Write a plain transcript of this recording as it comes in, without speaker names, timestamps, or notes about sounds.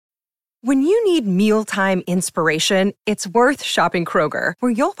When you need mealtime inspiration, it's worth shopping Kroger,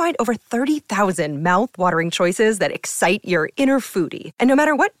 where you'll find over 30,000 mouth-watering choices that excite your inner foodie. And no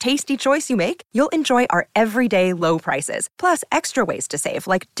matter what tasty choice you make, you'll enjoy our everyday low prices, plus extra ways to save,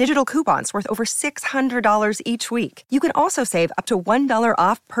 like digital coupons worth over $600 each week. You can also save up to $1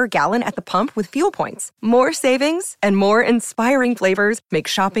 off per gallon at the pump with fuel points. More savings and more inspiring flavors make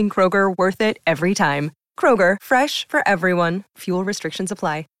shopping Kroger worth it every time. Kroger, fresh for everyone. Fuel restrictions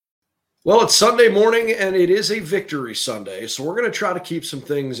apply. Well, it's Sunday morning, and it is a victory Sunday, so we're going to try to keep some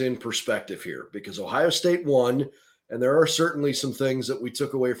things in perspective here because Ohio State won, and there are certainly some things that we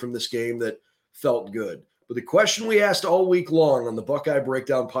took away from this game that felt good. But the question we asked all week long on the Buckeye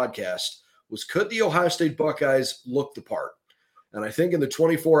Breakdown podcast was, could the Ohio State Buckeyes look the part? And I think in the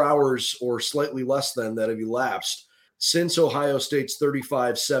 24 hours or slightly less than that have elapsed since Ohio State's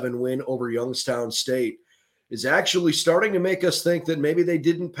 35-7 win over Youngstown State is actually starting to make us think that maybe they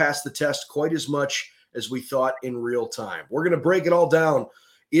didn't pass the test quite as much as we thought in real time. We're going to break it all down.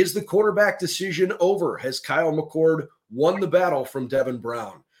 Is the quarterback decision over? Has Kyle McCord won the battle from Devin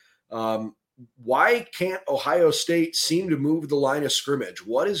Brown? Why can't Ohio State seem to move the line of scrimmage?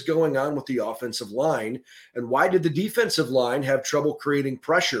 What is going on with the offensive line? And why did the defensive line have trouble creating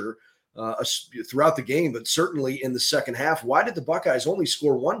pressure throughout the game, but certainly in the second half? Why did the Buckeyes only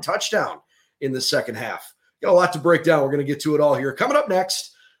score one touchdown in the second half? Got a lot to break down. We're going to get to it all here. Coming up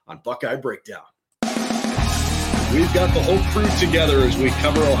next on Buckeye Breakdown. We've got the whole crew together as we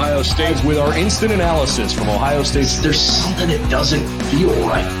cover Ohio State with our instant analysis from Ohio State. There's something that doesn't feel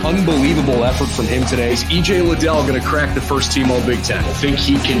right. Unbelievable effort from him today. Is E.J. Liddell going to crack the first team All Big Ten? I think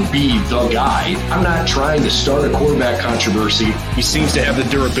he can be the guy. I'm not trying to start a quarterback controversy. He seems to have the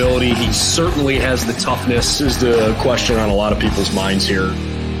durability. He certainly has the toughness. This is the question on a lot of people's minds here.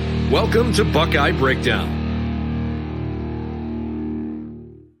 Welcome to Buckeye Breakdown.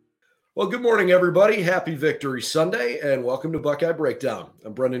 Well, good morning, everybody. Happy Victory Sunday, and welcome to Buckeye Breakdown.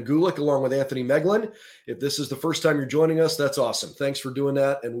 I'm Brendan Gulick, along with Anthony Meglin. If this is the first time you're joining us, that's awesome. Thanks for doing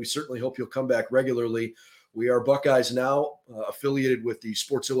that, and we certainly hope you'll come back regularly. We are Buckeyes now, affiliated with the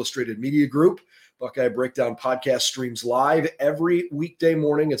Sports Illustrated Media Group. Buckeye Breakdown podcast streams live every weekday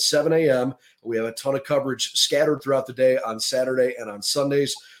morning at 7 a.m. We have a ton of coverage scattered throughout the day on Saturday and on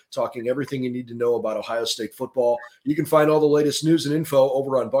Sundays, talking everything you need to know about Ohio State football. You can find all the latest news and info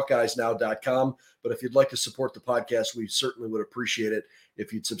over on BuckeyesNow.com. But if you'd like to support the podcast, we certainly would appreciate it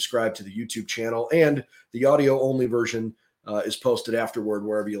if you'd subscribe to the YouTube channel. And the audio-only version is posted afterward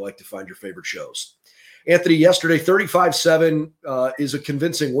wherever you like to find your favorite shows. Anthony, yesterday, 35-7 is a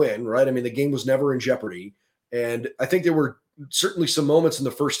convincing win, right? I mean, the game was never in jeopardy. And I think there were certainly some moments in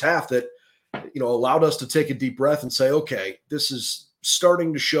the first half that, allowed us to take a deep breath and say, okay, this is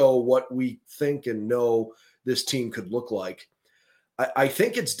starting to show what we think and know this team could look like. I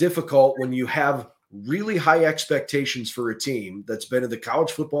think it's difficult when you have really high expectations for a team that's been in the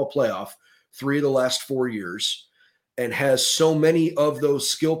college football playoff 3 of the last 4 years and has so many of those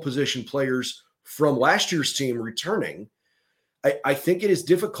skill position players from last year's team returning. I think it is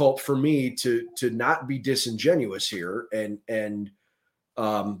difficult for me to not be disingenuous here and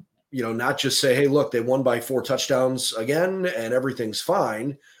not just say, hey, look, they won by 4 touchdowns again and everything's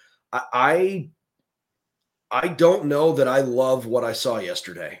fine. I don't know that I love what I saw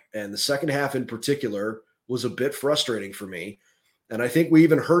yesterday. And the second half in particular was a bit frustrating for me. And I think we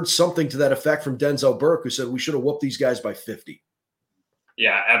even heard something to that effect from Denzel Burke, who said we should have whooped these guys by 50.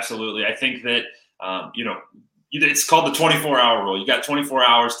 Yeah, absolutely. I think that, it's called the 24-hour rule. You got 24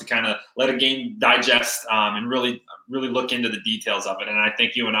 hours to kind of let a game digest and really look into the details of it. And I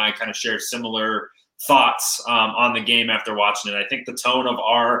think you and I kind of share similar thoughts on the game after watching it. I think the tone of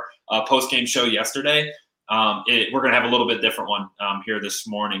our post-game show yesterday, we're going to have a little bit different one here this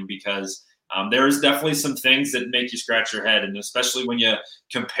morning because there is definitely some things that make you scratch your head, and especially when you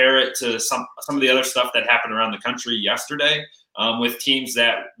compare it to some of the other stuff that happened around the country yesterday with teams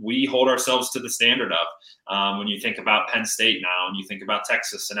that we hold ourselves to the standard of. When you think about Penn State now, and you think about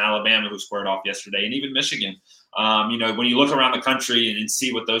Texas and Alabama, who squared off yesterday, and even Michigan, when you look around the country and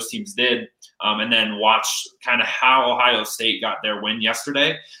see what those teams did, and then watch kind of how Ohio State got their win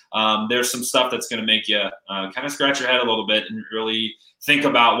yesterday, there's some stuff that's going to make you kind of scratch your head a little bit and really think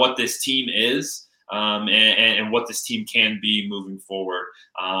about what this team is and what this team can be moving forward.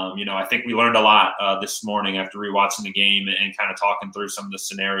 I think we learned a lot this morning after rewatching the game and kind of talking through some of the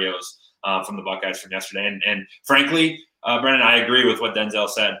scenarios from the Buckeyes from yesterday. And frankly, Brennan, I agree with what Denzel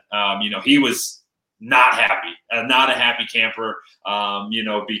said. He was not happy, not a happy camper,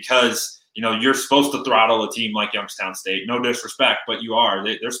 because you're supposed to throttle a team like Youngstown State. No disrespect, but you are.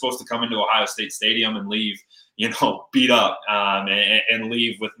 They're supposed to come into Ohio State Stadium and leave beat up and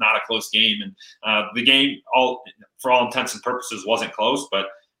leave with not a close game. And the game, for all intents and purposes, wasn't close, but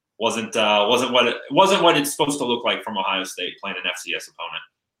wasn't what it's supposed to look like from Ohio State playing an FCS opponent.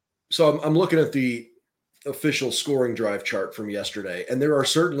 So I'm looking at the official scoring drive chart from yesterday, and there are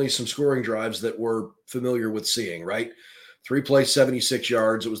certainly some scoring drives that we're familiar with seeing, right? 3 plays, 76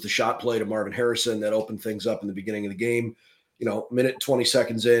 yards. It was the shot play to Marvin Harrison that opened things up in the beginning of the game. Minute 20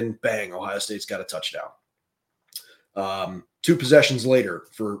 seconds in, bang, Ohio State's got a touchdown. 2 possessions later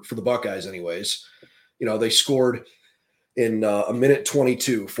for the Buckeyes anyways, they scored in a minute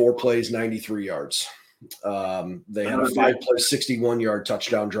 22, 4 plays, 93 yards. They had a 5-play, 61-yard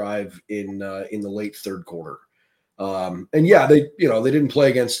touchdown drive in the late third quarter. And yeah, they didn't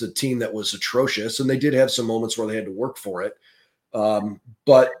play against a team that was atrocious, and they did have some moments where they had to work for it.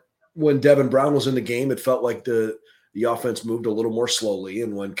 But when Devin Brown was in the game, it felt like the offense moved a little more slowly.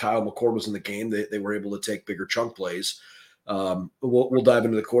 And when Kyle McCord was in the game, they were able to take bigger chunk plays. We'll dive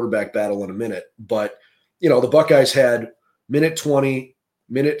into the quarterback battle in a minute. But, the Buckeyes had minute 20,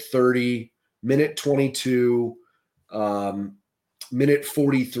 minute 30, minute 22, minute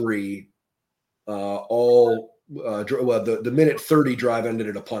 43, the minute 30 drive ended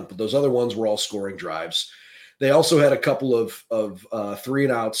at a punt, but those other ones were all scoring drives. They also had a couple of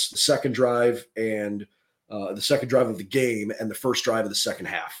 3-and-outs, the second drive of the game and the first drive of the second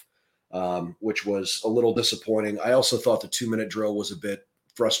half, which was a little disappointing. I also thought the 2-minute drill was a bit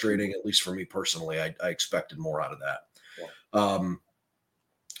frustrating, at least for me personally. I expected more out of that. Yeah.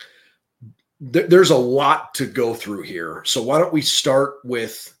 There's a lot to go through here. So why don't we start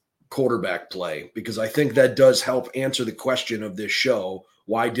with quarterback play? Because I think that does help answer the question of this show.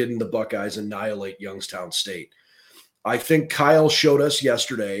 Why didn't the Buckeyes annihilate Youngstown State? I think Kyle showed us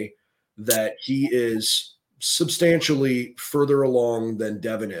yesterday that he is substantially further along than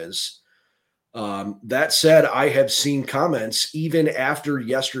Devin is. That said, I have seen comments even after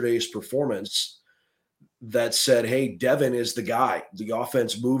yesterday's performance that said, hey, Devin is the guy. The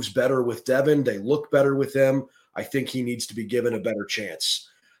offense moves better with Devin. They look better with him. I think he needs to be given a better chance.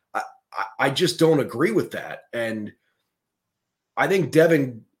 I just don't agree with that. And I think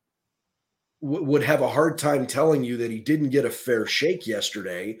Devin would have a hard time telling you that he didn't get a fair shake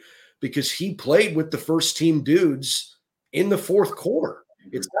yesterday because he played with the first team dudes in the fourth quarter.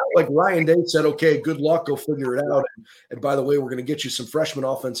 It's not like Ryan Day said, okay, good luck, go figure it out. And by the way, we're going to get you some freshman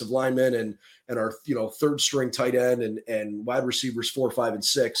offensive linemen and our third string tight end and wide receivers 4, 5, and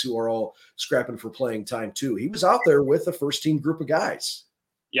 6 who are all scrapping for playing time too. He was out there with the first team group of guys.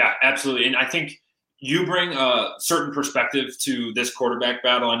 Yeah, absolutely. And I think you bring a certain perspective to this quarterback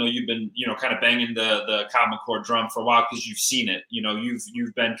battle. I know you've been, kind of banging the Kyle McCord drum for a while because you've seen it.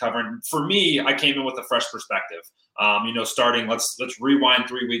 You've been covering. For me, I came in with a fresh perspective. Starting, let's rewind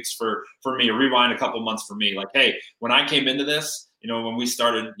 3 weeks for me, rewind a couple months for me. Like, hey, when I came into this, when we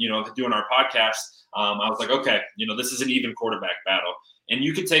started, doing our podcast, I was like, okay, this is an even quarterback battle. And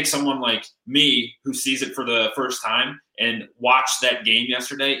you could take someone like me who sees it for the first time and watch that game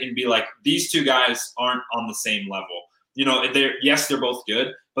yesterday and be like, these two guys aren't on the same level. They're both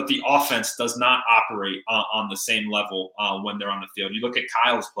good, but the offense does not operate on the same level when they're on the field. You look at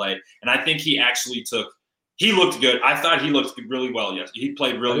Kyle's play, and I think he looked good. I thought he looked really well yesterday. He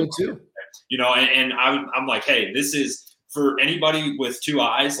played really well too. And I'm like, hey, this is – for anybody with 2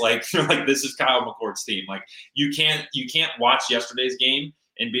 eyes, like this is Kyle McCord's team. Like you can't watch yesterday's game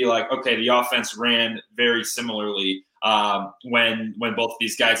and be like, okay, the offense ran very similarly when both of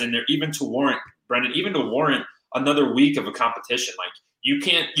these guys in there, even to warrant another week of a competition. Like you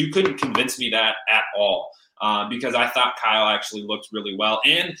couldn't convince me that at all because I thought Kyle actually looked really well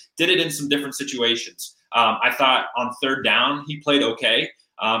and did it in some different situations. I thought on third down he played okay.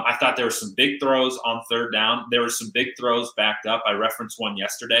 I thought there were some big throws on third down. There were some big throws backed up. I referenced one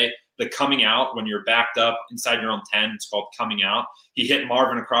yesterday. The coming out when you're backed up inside your own 10, it's called coming out. He hit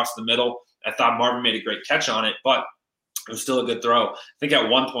Marvin across the middle. I thought Marvin made a great catch on it, but it was still a good throw. I think at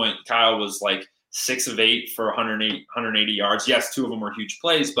one point Kyle was like 6 of 8 for 180 yards. Yes, 2 of them were huge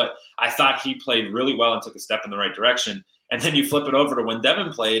plays, but I thought he played really well and took a step in the right direction. And then you flip it over to when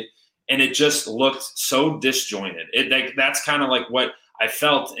Devin played, and it just looked so disjointed. That's kind of like what I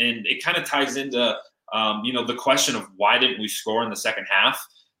felt, and it kind of ties into, the question of why didn't we score in the second half?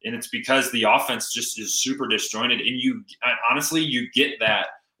 And it's because the offense just is super disjointed. And you get that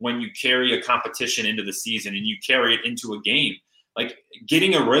when you carry a competition into the season and you carry it into a game. Like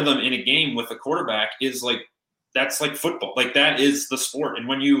getting a rhythm in a game with a quarterback is like, that's like football. Like that is the sport. And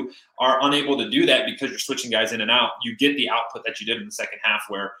when you are unable to do that because you're switching guys in and out, you get the output that you did in the second half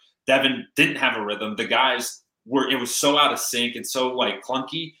where Devin didn't have a rhythm. The guys it was so out of sync and so like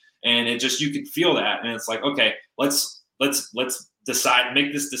clunky. And it just, you could feel that. And it's like, okay, let's decide,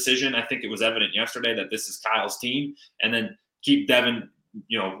 make this decision. I think it was evident yesterday that this is Kyle's team, and then keep Devin,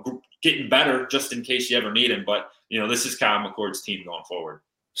 getting better just in case you ever need him. But, this is Kyle McCord's team going forward.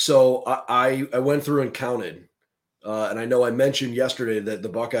 So I went through and counted, and I know I mentioned yesterday that the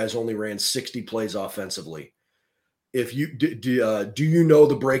Buckeyes only ran 60 plays offensively. If you do you know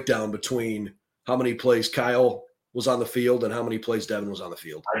the breakdown between how many plays Kyle was on the field and how many plays Devin was on the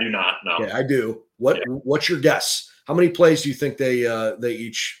field? I do not know. Okay, I do. What's your guess? How many plays do you think they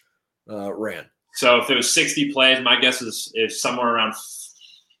each ran? So if it was 60 plays, my guess is somewhere around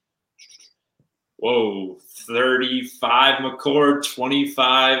 35 McCord,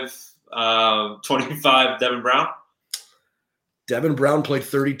 25 Devin Brown. Devin Brown played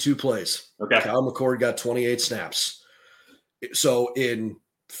 32 plays. Okay. Kyle McCord got 28 snaps. So in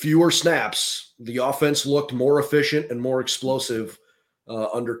fewer snaps, the offense looked more efficient and more explosive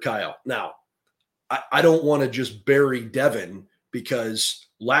under Kyle. Now, I don't want to just bury Devin, because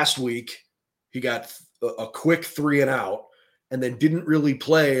last week he got a quick 3 and out and then didn't really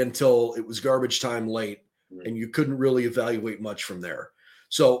play until it was garbage time late, and you couldn't really evaluate much from there.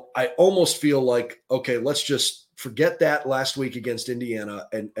 So I almost feel like, okay, let's just forget that last week against Indiana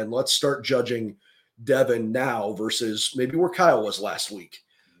and let's start judging Devin now versus maybe where Kyle was last week.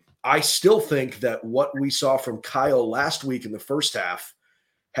 I still think that what we saw from Kyle last week in the first half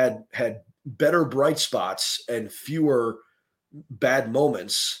had better bright spots and fewer bad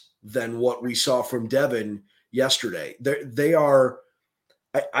moments than what we saw from Devin yesterday. They are,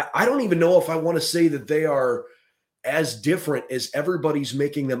 I don't even know if I want to say that they are as different as everybody's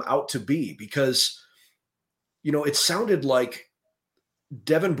making them out to be, because, it sounded like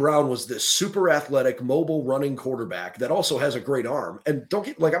Devin Brown was this super athletic, mobile running quarterback that also has a great arm. And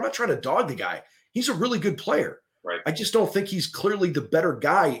I'm not trying to dog the guy. He's a really good player. Right. I just don't think he's clearly the better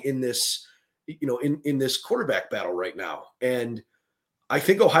guy in this, in this quarterback battle right now. And I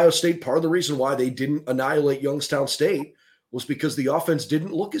think Ohio State, part of the reason why they didn't annihilate Youngstown State was because the offense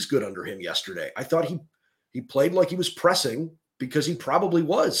didn't look as good under him yesterday. I thought he played like he was pressing, because he probably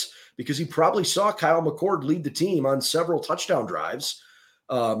saw Kyle McCord lead the team on several touchdown drives.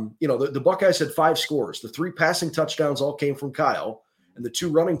 The Buckeyes had 5 scores. The 3 passing touchdowns all came from Kyle, and the 2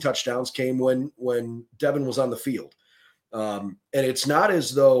 running touchdowns came when Devin was on the field. And it's not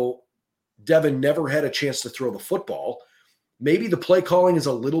as though Devin never had a chance to throw the football. Maybe the play calling is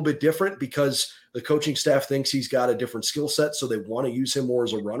a little bit different because the coaching staff thinks he's got a different skill set, so they want to use him more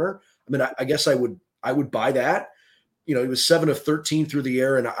as a runner. I mean, I guess I would buy that. He was 7 of 13 through the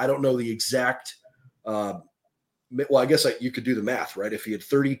air, and I don't know the exact well, I guess you could do the math, right? If he had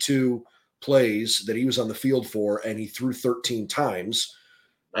 32 plays that he was on the field for and he threw 13 times,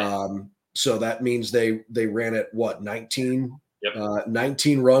 so that means they ran at 19? Yep.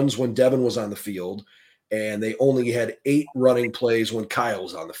 19 runs when Devin was on the field, and they only had 8 running plays when Kyle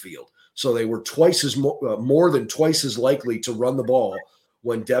was on the field. So they were more than twice as likely to run the ball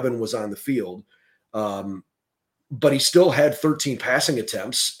when Devin was on the field. But he still had 13 passing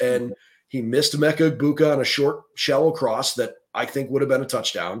attempts, and he missed Emeka Egbuka on a short, shallow cross that I think would have been a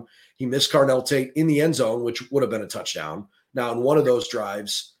touchdown. He missed Carnell Tate in the end zone, which would have been a touchdown. Now, in one of those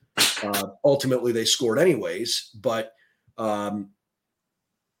drives, ultimately they scored anyways, but one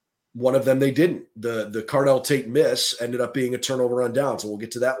of them they didn't. The Carnell Tate miss ended up being a turnover on downs, and we'll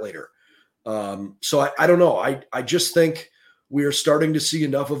get to that later. So I don't know. I just think we are starting to see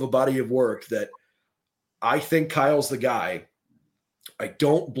enough of a body of work that I think Kyle's the guy. I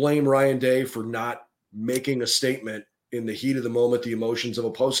don't blame Ryan Day for not making a statement in the heat of the moment, the emotions of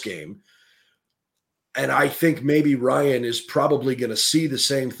a postgame. And I think maybe Ryan is probably going to see the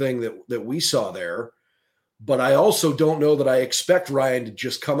same thing that we saw there. But I also don't know that I expect Ryan to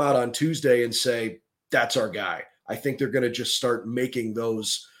just come out on Tuesday and say, that's our guy. I think they're going to just start making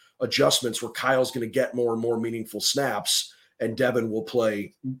those adjustments where Kyle's going to get more and more meaningful snaps, and Devin will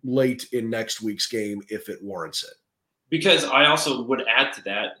play late in next week's game if it warrants it. Because I also would add to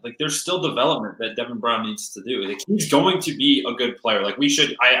that, there's still development that Devin Brown needs to do. He's going to be a good player.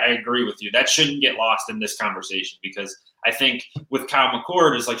 I agree with you. That shouldn't get lost in this conversation, because I think with Kyle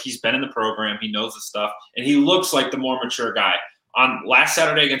McCord is he's been in the program, he knows the stuff, and he looks like the more mature guy. On last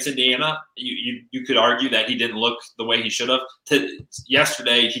Saturday against Indiana, you could argue that he didn't look the way he should have.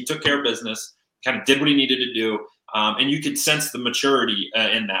 Yesterday, he took care of business, kind of did what he needed to do, and you could sense the maturity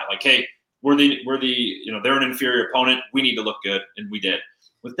in that. Hey, they're an inferior opponent. We need to look good, and we did.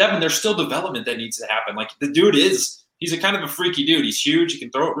 With Devin, there's still development that needs to happen. The dude he's a kind of a freaky dude. He's huge. He can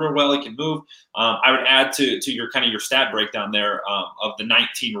throw it real well. He can move. I would add to your stat breakdown there of the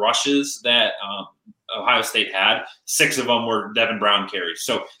 19 rushes that Ohio State had, 6 of them were Devin Brown carries.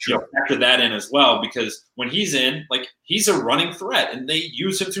 So factor that in as well, because when he's in, like, he's a running threat, and they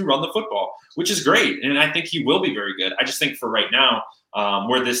use him to run the football, which is great. And I think he will be very good. I just think for right now,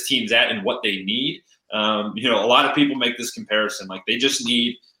 where this team's at and what they need, a lot of people make this comparison. Like, they just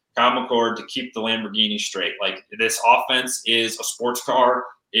need Kyle McCord to keep the Lamborghini straight. Like, this offense is a sports car.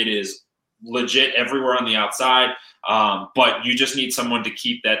 It is legit everywhere on the outside. But you just need someone to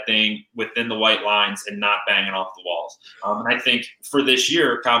keep that thing within the white lines and not banging off the walls. And I think for this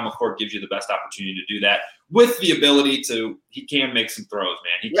year, Kyle McCord gives you the best opportunity to do that, with the ability he can make some throws,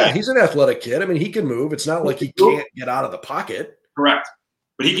 man. He's an athletic kid. I mean, he can move. It's not like he can't get out of the pocket. Correct.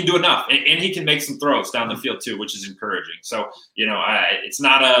 But he can do enough, and he can make some throws down the field too, which is encouraging. So, it's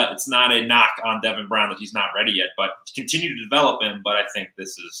not a knock on Devin Brown that he's not ready yet, but continue to develop him. But I think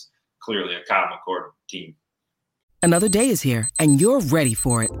this is clearly a Kyle McCord team. Another day is here, and you're ready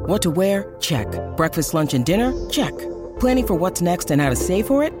for it. What to wear? Check. Breakfast, lunch, and dinner? Check. Planning for what's next and how to save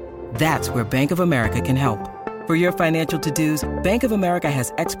for it? That's where Bank of America can help. For your financial to-dos, Bank of America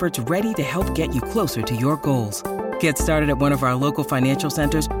has experts ready to help get you closer to your goals. Get started at one of our local financial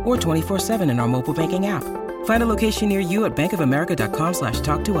centers or 24/7 in our mobile banking app. Find a location near you at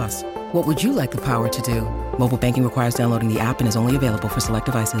bankofamerica.com/talktous. What would you like the power to do? Mobile banking requires downloading the app and is only available for select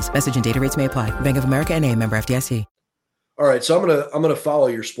devices. Message and data rates may apply. Bank of America NA, member FDIC. All right, so I'm gonna follow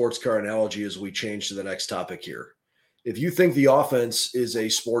your sports car analogy as we change to the next topic here. If you think the offense is a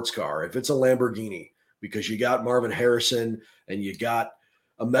sports car, if it's a Lamborghini, because you got Marvin Harrison and you got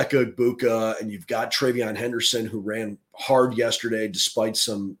Emeka Egbuka and you've got Travion Henderson, who ran hard yesterday despite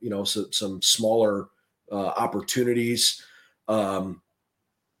some smaller opportunities.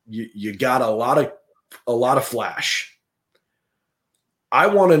 You got a lot of flash. I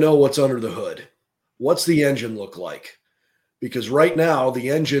want to know what's under the hood. What's the engine look like? Because right now, the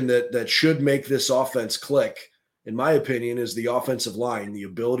engine that should make this offense click, in my opinion, is the offensive line, the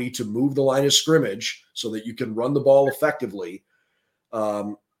ability to move the line of scrimmage so that you can run the ball effectively.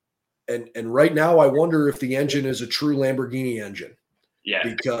 And right now, I wonder if the engine is a true Lamborghini engine. Yeah,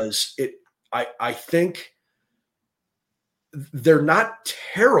 because I think they're not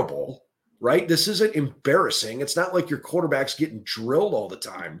terrible, right? This isn't embarrassing. It's not like your quarterback's getting drilled all the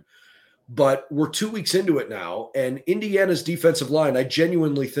time. But we're 2 weeks into it now, and Indiana's defensive line, I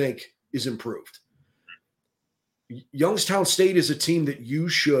genuinely think, is improved. Youngstown State is a team that you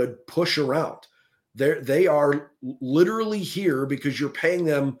should push around. They are literally here because you're paying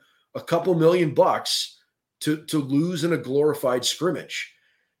them a couple $1 million to lose in a glorified scrimmage.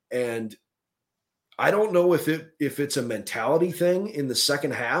 And I don't know if it's a mentality thing in the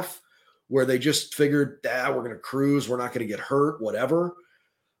second half where they just figured, we're going to cruise, we're not going to get hurt, whatever.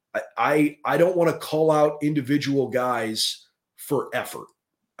 I don't want to call out individual guys for effort.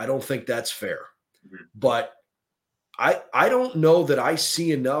 I don't think that's fair. Mm-hmm. But I don't know that I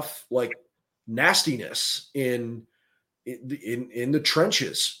see enough like nastiness in the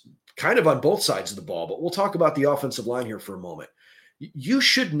trenches, kind of on both sides of the ball. But we'll talk about the offensive line here for a moment. You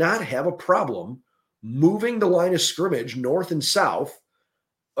should not have a problem moving the line of scrimmage north and south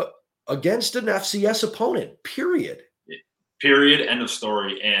against an FCS opponent, period. Period. End of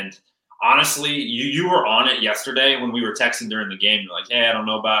story. And honestly, you were on it yesterday when we were texting during the game. You're like, hey, I don't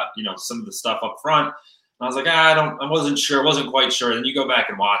know about, some of the stuff up front. And I was like, I wasn't sure. Wasn't quite sure. Then you go back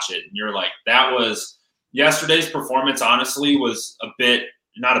and watch it and you're like, that was yesterday's performance, honestly, was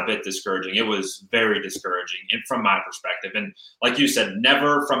not a bit discouraging. It was very discouraging from my perspective. And like you said,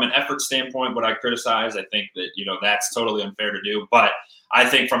 never from an effort standpoint would I criticize. I think that, that's totally unfair to do. But I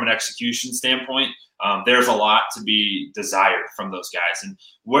think from an execution standpoint, there's a lot to be desired from those guys. And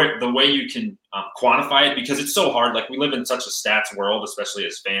the way you can quantify it, because it's so hard. Like, we live in such a stats world, especially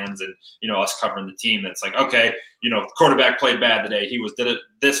as fans and, us covering the team. That's like, okay, quarterback played bad today. He was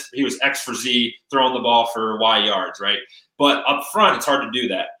X for Z throwing the ball for Y yards, right? But up front, it's hard to do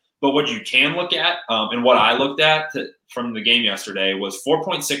that. But what you can look at, and what I looked at from the game yesterday, was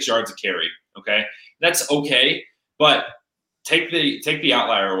 4.6 yards a carry. Okay, that's okay, but take the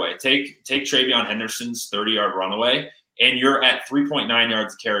outlier away. Take Travion Henderson's 30-yard run away, and you're at 3.9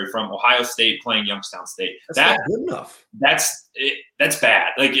 yards a carry from Ohio State playing Youngstown State. That's not good enough. That's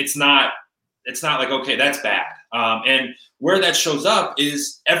bad. Like, it's not like, okay, that's bad. And where that shows up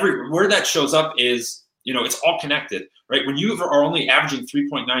is it's all connected, right? When you are only averaging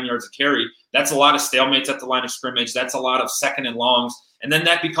 3.9 yards a carry, that's a lot of stalemates at the line of scrimmage. That's a lot of second and longs. And then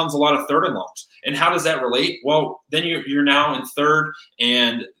that becomes a lot of third and longs. And how does that relate? Well, then you're now in third,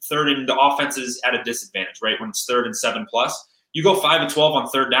 and the offense is at a disadvantage, right? When it's 3rd and 7+, you go 5 and 12 on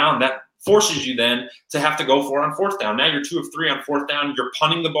third down. That forces you then to have to go for it on fourth down. Now you're 2 of 3 on fourth down. You're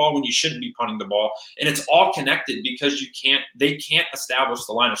punting the ball when you shouldn't be punting the ball. And it's all connected because they can't establish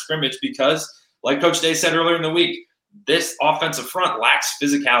the line of scrimmage because, like Coach Day said earlier in the week, this offensive front lacks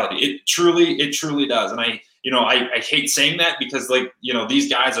physicality. It truly does. And I hate saying that because, like,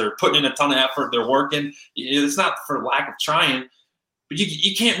 these guys are putting in a ton of effort. They're working. It's not for lack of trying, but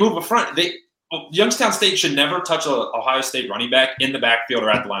you can't move a front. Youngstown State should never touch a Ohio State running back in the backfield or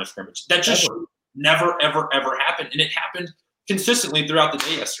at the line of scrimmage. That just should never, ever, ever happen. And it happened consistently throughout the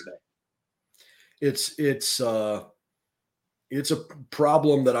day yesterday. It's a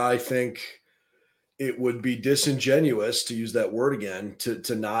problem that I think it would be disingenuous, to use that word again,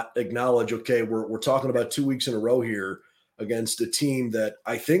 to not acknowledge, okay, we're talking about 2 weeks in a row here against a team that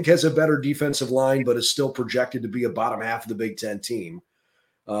I think has a better defensive line, but is still projected to be a bottom half of the Big Ten team,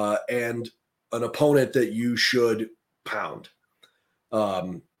 and an opponent that you should pound.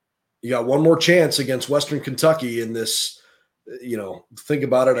 You got one more chance against Western Kentucky in this, think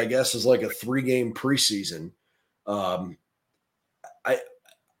about it, I guess, as like a 3-game preseason.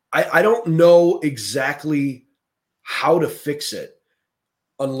 I don't know exactly how to fix it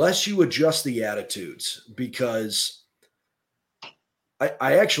unless you adjust the attitudes, because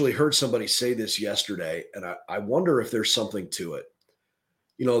I actually heard somebody say this yesterday, and I wonder if there's something to it.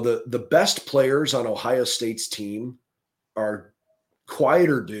 The best players on Ohio State's team are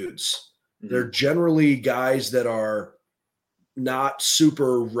quieter dudes. Mm-hmm. They're generally guys that are not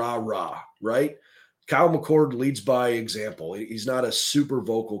super rah-rah, right? Kyle McCord leads by example. He's not a super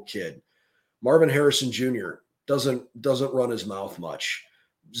vocal kid. Marvin Harrison Jr. doesn't run his mouth much.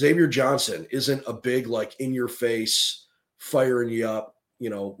 Xavier Johnson isn't a big, like, in-your-face, firing you up,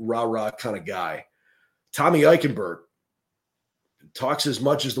 rah-rah kind of guy. Tommy Eichenberg talks as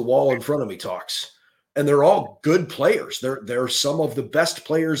much as the wall in front of me talks. And they're all good players. They're some of the best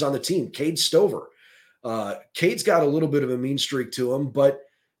players on the team. Cade Stover. Cade's got a little bit of a mean streak to him, but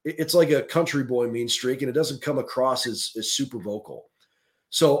it's like a country boy mean streak, and it doesn't come across as super vocal.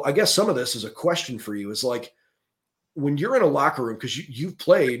 So I guess some of this is a question for you, is like, when you're in a locker room, because you've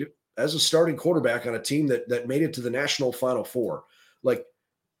played as a starting quarterback on a team that made it to the national Final Four, like,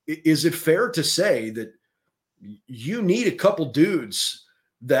 is it fair to say that you need a couple dudes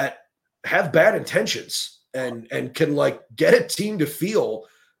that have bad intentions and can, like, get a team to feel,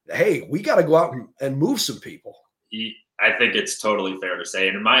 hey, we got to go out and move some people? I think it's totally fair to say.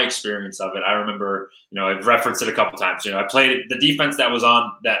 And in my experience of it, I remember, I've referenced it a couple times. I played the defense that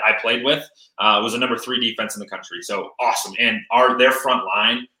I played with was a number 3 defense in the country. So awesome. And their front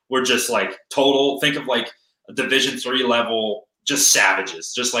line were just like total, think of like a Division III level, just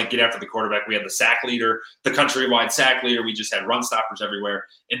savages, just like get after the quarterback. We had the sack leader, the countrywide sack leader. We just had run stoppers everywhere.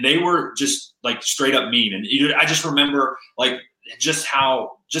 And they were just like straight up mean. And I just remember like just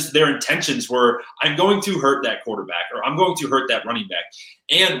their intentions were, I'm going to hurt that quarterback, or I'm going to hurt that running back.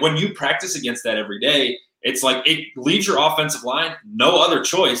 And when you practice against that every day, it's like it leaves your offensive line no other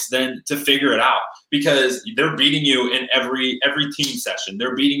choice than to figure it out, because they're beating you in every team session.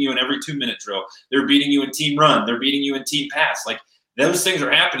 They're beating you in every 2-minute drill. They're beating you in team run. They're beating you in team pass. Like, those things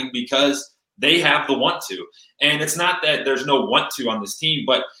are happening because they have the want to. And it's not that there's no want to on this team,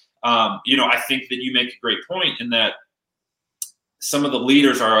 but I think that you make a great point in that some of the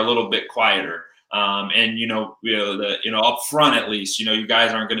leaders are a little bit quieter. And, up front, at least, you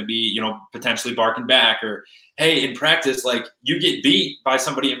guys aren't going to be, potentially barking back, or, hey, in practice, like, you get beat by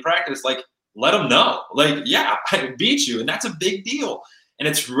somebody in practice, like, let them know, like, yeah, I beat you. And that's a big deal. And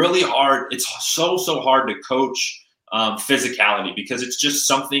it's really hard. It's so hard to coach physicality, because it's just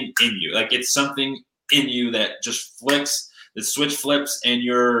something in you. Like, it's something in you that just flicks, the switch flips, and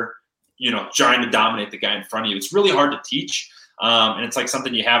you're, trying to dominate the guy in front of you. It's really hard to teach. And it's like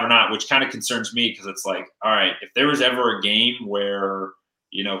something you have or not, which kind of concerns me, because it's like, all right, if there was ever a game where,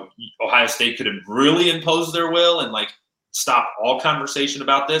 Ohio State could have really imposed their will and like stop all conversation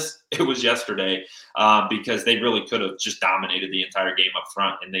about this, it was yesterday, because they really could have just dominated the entire game up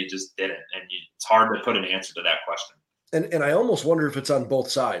front, and they just didn't. And it's hard to put an answer to that question. And I almost wonder if it's on both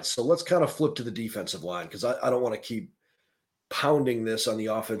sides. So let's kind of flip to the defensive line, because I don't want to keep pounding this on the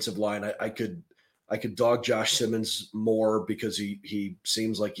offensive line. I could dog Josh Simmons more, because he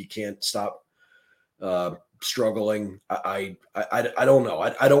seems like he can't stop struggling. I don't know.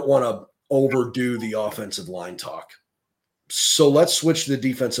 I don't want to overdo the offensive line talk. So let's switch to the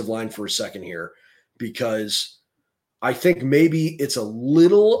defensive line for a second here, because I think maybe it's a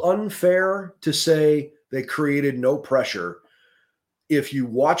little unfair to say they created no pressure if you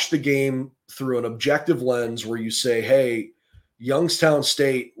watch the game through an objective lens where you say, hey, Youngstown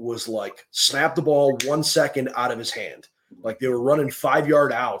State was like, snap the ball 1 second out of his hand. Like, they were running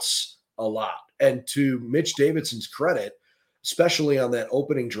 5-yard outs a lot. And to Mitch Davidson's credit, especially on that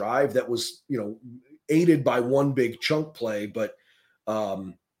opening drive that was, aided by one big chunk play, but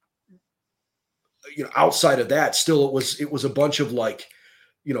outside of that, still it was a bunch of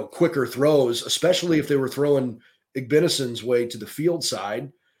quicker throws, especially if they were throwing Igbinison's way to the field side.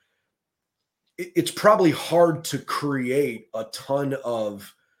 It's probably hard to create a ton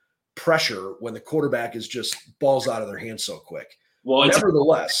of pressure when the quarterback is just balls out of their hands so quick. Well,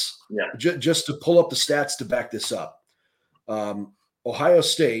 nevertheless, just to pull up the stats to back this up, Ohio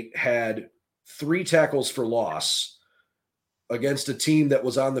State had 3 tackles for loss against a team that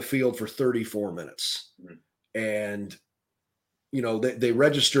was on the field for 34 minutes. And, they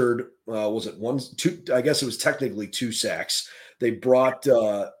registered, was it 1, 2, I guess it was technically 2 sacks. They brought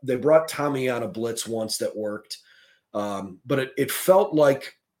Tommy on a blitz once that worked. But it felt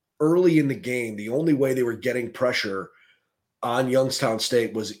like early in the game, the only way they were getting pressure on Youngstown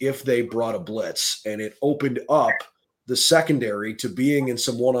State was if they brought a blitz, and it opened up the secondary to being in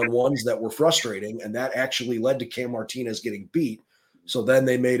some one-on-ones that were frustrating, and that actually led to Cam Martinez getting beat. So then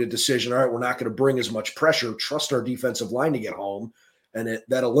they made a decision, all right, we're not going to bring as much pressure, trust our defensive line to get home, and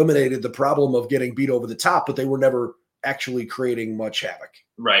that eliminated the problem of getting beat over the top, but they were never actually creating much havoc.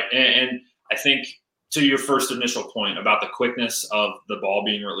 Right, and I think to your first initial point about the quickness of the ball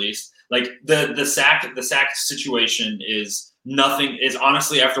being released, like the sack situation is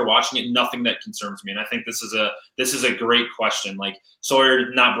honestly, after watching it, nothing that concerns me. And I think this is a great question. Like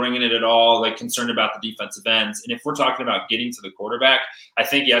Sawyer not bringing it at all, like concerned about the defensive ends. And if we're talking about getting to the quarterback, I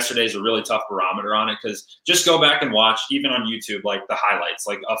think yesterday is a really tough barometer on it, because just go back and watch, even on YouTube, like the highlights,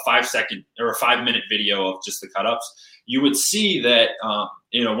 like a 5-second or a 5-minute video of just the cut-ups. You would see that,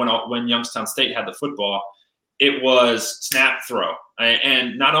 when Youngstown State had the football, it was snap, throw.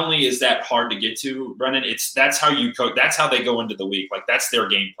 And not only is that hard to get to, Brennan, that's how you coach. That's how they go into the week. Like, that's their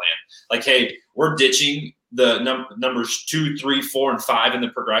game plan. Like, hey, we're ditching the numbers 2, 3, 4, and 5 in the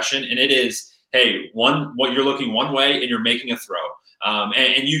progression. And it is, hey, what you're looking one way and you're making a throw.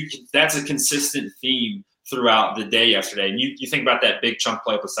 That's a consistent theme throughout the day yesterday. And you think about that big chunk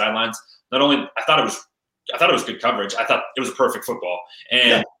play up the sidelines. Not only, I thought it was good coverage. I thought it was a perfect football.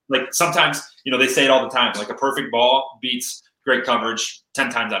 And like sometimes, they say it all the time, like a perfect ball beats great coverage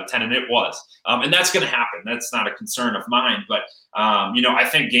 10 times out of 10. And it was. And that's going to happen. That's not a concern of mine. But, I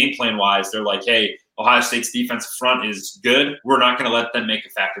think game plan wise, they're like, hey, Ohio State's defensive front is good. We're not going to let them make a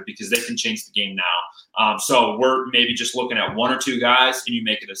factor because they can change the game now. So we're maybe just looking at 1 or 2 guys and you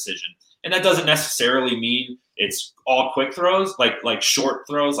make a decision. And that doesn't necessarily mean it's all quick throws, like short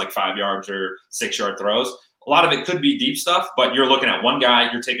throws, like 5 yards or 6-yard throws. A lot of it could be deep stuff, but you're looking at one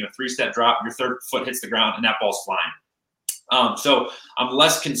guy, you're taking a 3-step drop, your third foot hits the ground, and that ball's flying. So I'm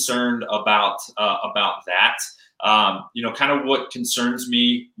less concerned about that. Kind of what concerns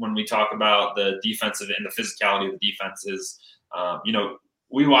me when we talk about the defensive and the physicality of the defense is,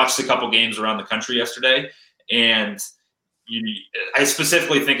 we watched a couple games around the country yesterday, and I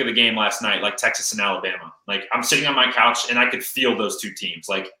specifically think of the game last night, like Texas and Alabama. Like, I'm sitting on my couch and I could feel those 2 teams.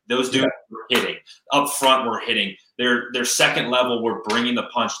 Like, those dudes were hitting. Up front were hitting. Their second level were bringing the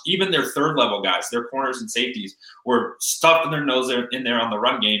punch. Even their third level guys, their corners and safeties, were stuffing their nose in there on the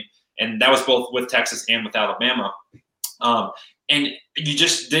run game. And that was both with Texas and with Alabama. And you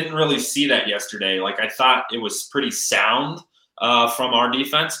just didn't really see that yesterday. Like, I thought it was pretty sound from our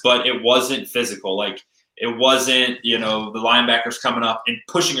defense, but it wasn't physical. Like, it wasn't, the linebackers coming up and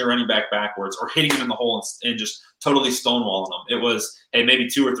pushing a running back backwards or hitting him in the hole and just totally stonewalling them. It was, hey, maybe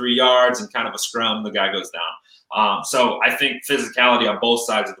 2 or 3 yards and kind of a scrum, the guy goes down. So I think physicality on both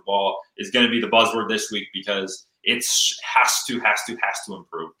sides of the ball is going to be the buzzword this week, because it has to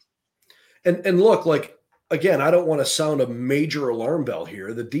improve. And look, like, again, I don't want to sound a major alarm bell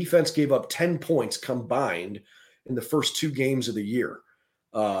here. The defense gave up 10 points combined in the first 2 games of the year.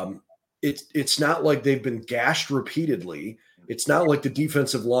 It's not like they've been gashed repeatedly. It's not like the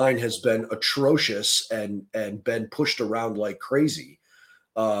defensive line has been atrocious and been pushed around like crazy.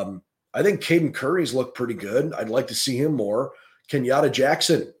 I think Caden Curry's looked pretty good. I'd like to see him more. Kenyatta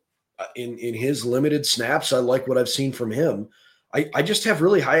Jackson, in his limited snaps, I like what I've seen from him. I just have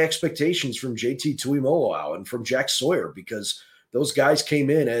really high expectations from JT Tuimoloau and from Jack Sawyer, because those guys came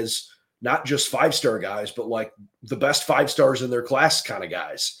in as not just 5-star guys, but like the best 5 stars in their class kind of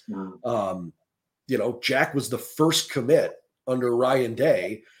guys. Jack was the first commit under Ryan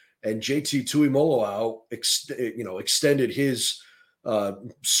Day, and JT Tuimoloau extended his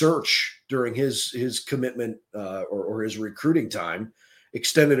search during his commitment or his recruiting time,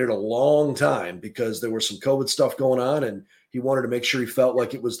 extended it a long time because there was some COVID stuff going on, and he wanted to make sure he felt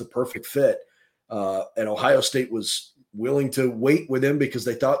like it was the perfect fit. And Ohio State was willing to wait with him because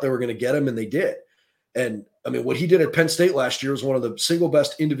they thought they were going to get him, and they did. And I mean, what he did at Penn State last year was one of the single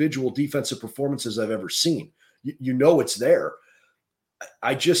best individual defensive performances I've ever seen. You know it's there.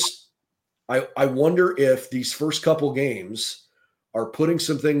 I wonder if these first couple games are putting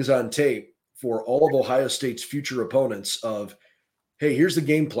some things on tape for all of Ohio State's future opponents of, hey, here's the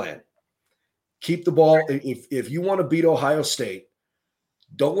game plan. Keep the ball. If you want to beat Ohio State,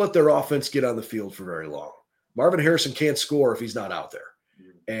 don't let their offense get on the field for very long. Marvin Harrison can't score if he's not out there.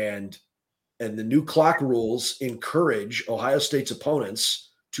 And the new clock rules encourage Ohio State's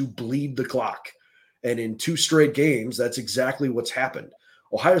opponents to bleed the clock. And in 2 straight games, that's exactly what's happened.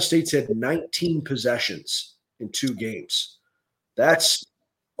 Ohio State's had 19 possessions in 2 games. That's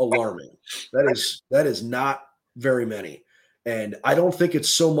alarming. That is not very many. And I don't think it's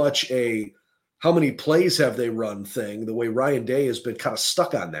so much a how many plays have they run thing, the way Ryan Day has been kind of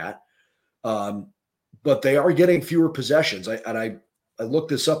stuck on that. But they are getting fewer possessions. I looked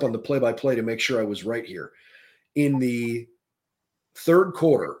this up on the play-by-play to make sure I was right here. In the third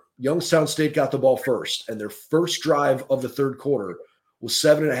quarter, Youngstown State got the ball first, and their first drive of the third quarter was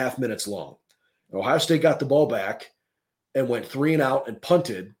 7.5 minutes long. Ohio State got the ball back and went 3 and out and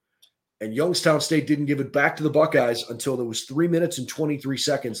punted, and Youngstown State didn't give it back to the Buckeyes until there was 3 minutes and 23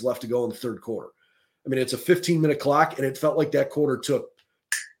 seconds left to go in the third quarter. I mean, it's a 15-minute clock, and it felt like that quarter took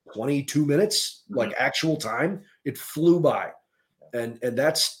 22 minutes, like actual time. It flew by. And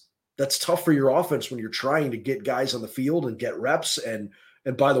that's tough for your offense when you're trying to get guys on the field and get reps and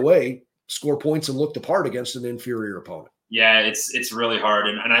by the way, score points and look the part against an inferior opponent. Yeah, it's really hard.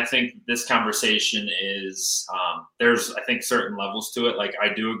 And I think this conversation is there's, I think, certain levels to it. Like,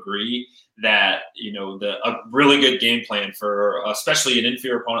 I do agree that, a really good game plan for especially an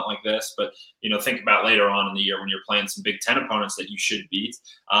inferior opponent like this, but, think about later on in the year when you're playing some Big Ten opponents that you should beat.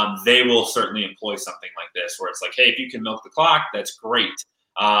 They will certainly employ something like this where it's like, hey, if you can milk the clock, that's great.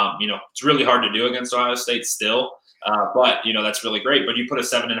 It's really hard to do against Ohio State still. But that's really great. But you put a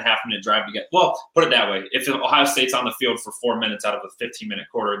 7.5-minute drive to put it that way. If Ohio State's on the field for 4 minutes out of a 15-minute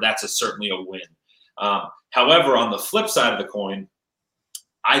quarter, that's certainly a win. However, on the flip side of the coin,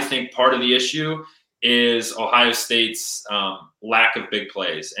 I think part of the issue is Ohio State's lack of big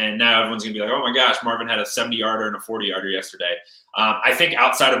plays. And now everyone's going to be like, oh my gosh, Marvin had a 70-yarder and a 40-yarder yesterday. I think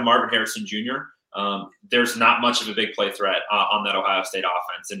outside of Marvin Harrison Jr., there's not much of a big play threat on that Ohio State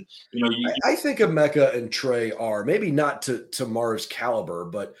offense. And, I think Emeka and Trey are maybe not to Marv's caliber,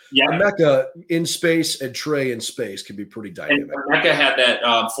 but yeah. Emeka in space and Trey in space can be pretty dynamic. And Emeka had that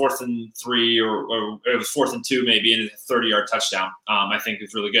 4th and 3 or it was 4th and 2 maybe in a 30-yard touchdown. I think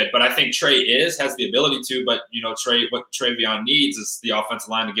is really good. But I think Trey has the ability to, but what Travion needs is the offensive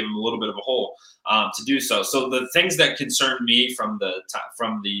line to give him a little bit of a hole to do so. So the things that concerned me from the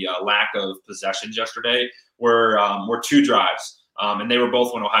lack of possessions yesterday were 2 drives. And they were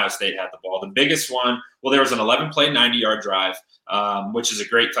both when Ohio State had the ball. The biggest one, there was an 11-play, 90-yard drive, which is a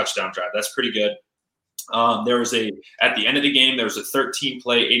great touchdown drive. That's pretty good. At the end of the game, there was a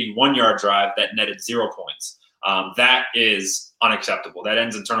 13-play, 81-yard drive that netted 0 points. That is unacceptable. That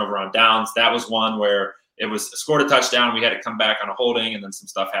ends in turnover on downs. That was one where it was scored a touchdown. We had to come back on a holding, and then some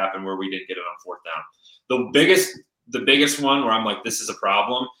stuff happened where we didn't get it on 4th down. The biggest one where I'm like, this is a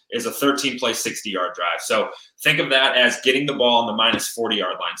problem, is a 13-play, 60-yard drive. So think of that as getting the ball on the minus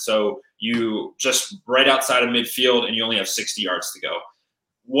 40-yard line. So you just right outside of midfield, and you only have 60 yards to go.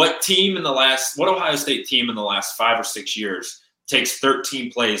 What Ohio State team in the last 5 or 6 years takes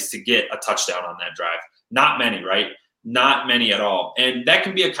 13 plays to get a touchdown on that drive? Not many, right? Not many at all. And that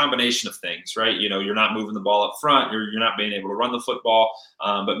can be a combination of things, right? You're not moving the ball up front. You're not being able to run the football,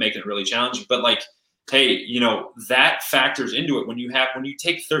 but making it really challenging. But hey, that factors into it. When you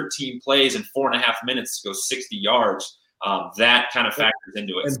take 13 plays in 4.5 minutes to go 60 yards, that kind of factors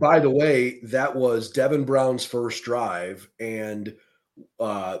into it. And by the way, that was Devin Brown's first drive, and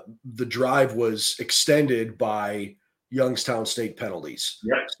the drive was extended by Youngstown State penalties.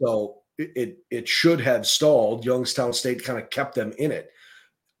 Yep. So it should have stalled. Youngstown State kind of kept them in it.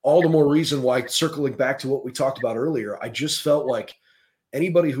 All the more reason why, circling back to what we talked about earlier, I just felt like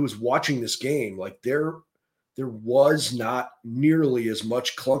anybody who was watching this game, there was not nearly as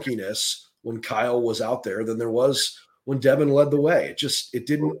much clunkiness when Kyle was out there than there was when Devin led the way. It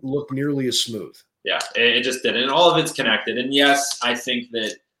didn't look nearly as smooth. Yeah, it just didn't. And all of it's connected. And yes, I think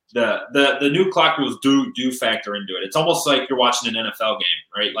that the new clock rules do factor into it. It's almost like you're watching an NFL game,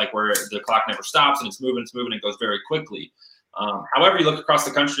 right? Like where the clock never stops and it's moving, it goes very quickly. However, you look across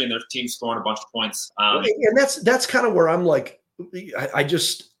the country and there's teams scoring a bunch of points. And that's kind of where I'm like,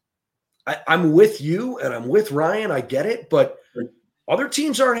 I'm with you and I'm with Ryan. I get it, but other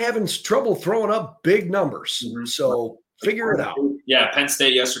teams aren't having trouble throwing up big numbers. Mm-hmm. So figure it out. Yeah, Penn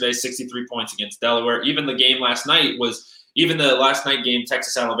State yesterday, 63 points against Delaware. Even the game last night the last night game,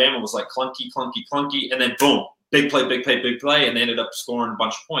 Texas-Alabama was like clunky, and then boom, big play, and they ended up scoring a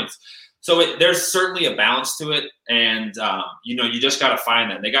bunch of points. So there's certainly a balance to it, and you just got to find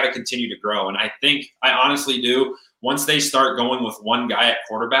that. They got to continue to grow, and I honestly do. Once they start going with one guy at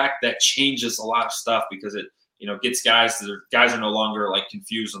quarterback, that changes a lot of stuff because it gets guys are no longer like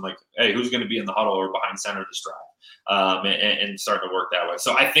confused and like, hey, who's going to be in the huddle or behind center this drive, and start to work that way.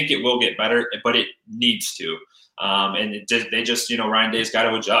 So I think it will get better, but it needs to. Ryan Day's got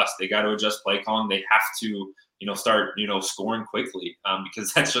to adjust. They got to adjust play calling. They have to start scoring quickly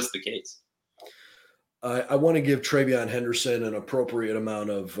because that's just the case. I want to give Travion Henderson an appropriate amount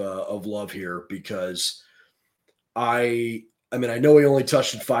of love here because I know he only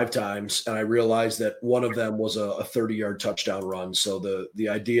touched it 5 times, and I realized that one of them was a 30-yard touchdown run. So the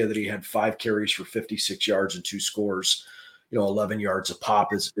idea that he had 5 carries for 56 yards and 2 scores, 11 yards a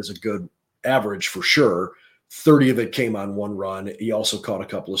pop is a good average for sure. 30 of it came on 1 run. He also caught a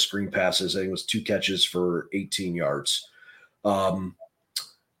couple of screen passes. I think it was 2 catches for 18 yards. I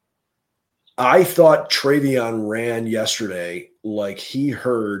thought Travion ran yesterday like he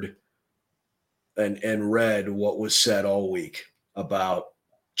heard and read what was said all week about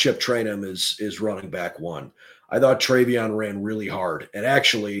Chip Trayanum is running back 1. I thought Travion ran really hard, and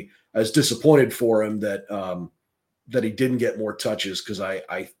actually I was disappointed for him that he didn't get more touches because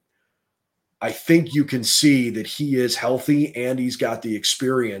I think you can see that he is healthy and he's got the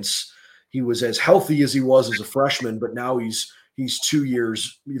experience. He was as healthy as he was as a freshman, but now he's 2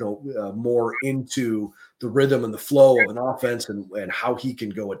 years, more into the rhythm and the flow of an offense and how he can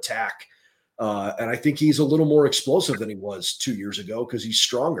go attack. And I think he's a little more explosive than he was 2 years ago because he's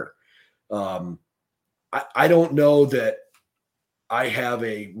stronger. I don't know that I have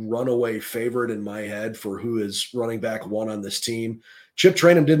a runaway favorite in my head for who is running back 1 on this team. Chip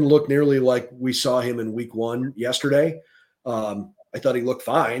Trayanum didn't look nearly like we saw him in week 1 yesterday. I thought he looked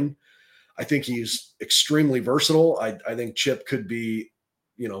fine. I think he's extremely versatile. I think Chip could be,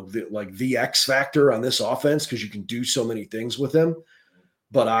 the X factor on this offense because you can do so many things with him.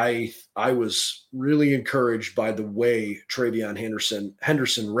 But I was really encouraged by the way Travion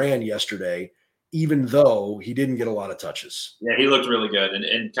Henderson ran yesterday, even though he didn't get a lot of touches. Yeah, he looked really good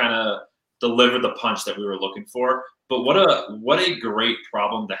and kind of delivered the punch that we were looking for. But what a great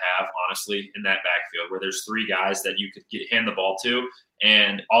problem to have, honestly, in that backfield where there's 3 guys that you could hand the ball to,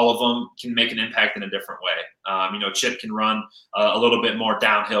 and all of them can make an impact in a different way. Chip can run a little bit more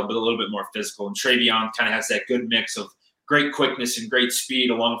downhill, but a little bit more physical, and Travion kind of has that good mix of great quickness and great speed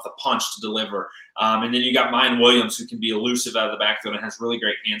along with the punch to deliver. And then you got Mayan Williams, who can be elusive out of the backfield and has really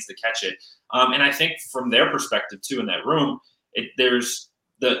great hands to catch it. And I think from their perspective, too, in that room, there's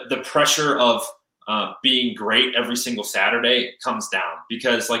the pressure of being great every single Saturday comes down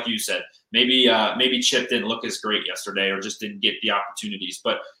because, like you said, maybe Chip didn't look as great yesterday or just didn't get the opportunities.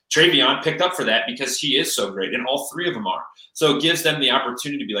 But Travion picked up for that because he is so great, and all 3 of them are. So it gives them the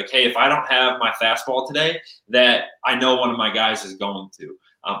opportunity to be like, hey, if I don't have my fastball today, that I know one of my guys is going to.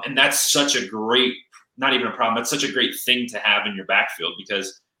 And that's such a great, not even a problem, that's such a great thing to have in your backfield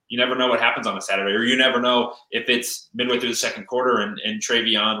because you never know what happens on a Saturday, or you never know if it's midway through the second quarter and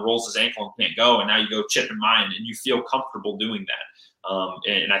Travion rolls his ankle and can't go, and now you go Chip and Mayan, and you feel comfortable doing that.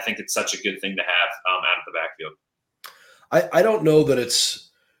 And I think it's such a good thing to have out of the backfield. I don't know that it's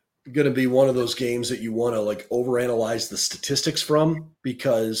going to be one of those games that you want to overanalyze the statistics from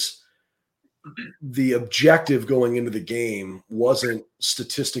because the objective going into the game wasn't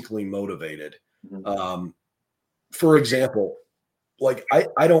statistically motivated. Mm-hmm. For example,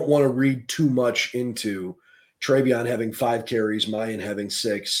 I don't want to read too much into Travion having 5 carries, Mayan having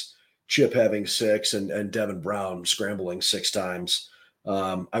 6, Chip having 6, and Devin Brown scrambling 6 times.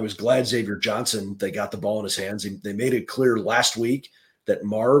 I was glad Xavier Johnson, they got the ball in his hands. They made it clear last week that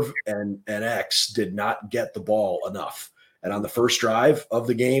Marv and X did not get the ball enough. And on the first drive of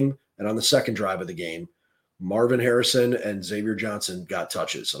the game and on the second drive of the game, Marvin Harrison and Xavier Johnson got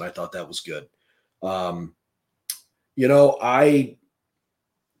touches, and I thought that was good.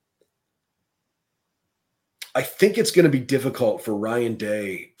 I think it's going to be difficult for Ryan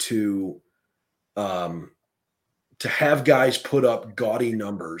Day to have guys put up gaudy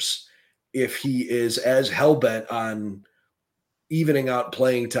numbers if he is as hell-bent on evening out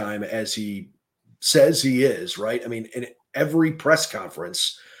playing time as he says he is, right? I mean, in every press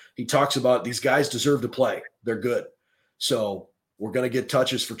conference, he talks about these guys deserve to play. They're good. So we're going to get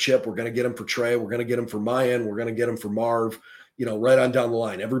touches for Chip. We're going to get them for Trey. We're going to get them for Mayan. We're going to get them for Marv, right on down the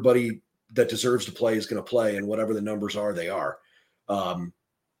line. Everybody that deserves to play is going to play, and whatever the numbers are, they are. And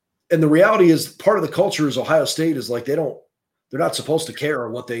the reality is part of the culture is Ohio State is like, they're not supposed to care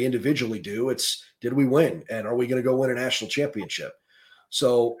what they individually do. It's, did we win? And are we going to go win a national championship?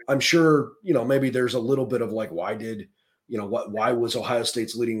 So I'm sure, maybe there's a little bit of like, why was Ohio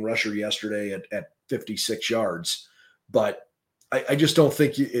State's leading rusher yesterday at 56 yards? But I just don't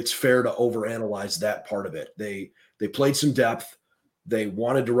think it's fair to overanalyze that part of it. They played some depth. They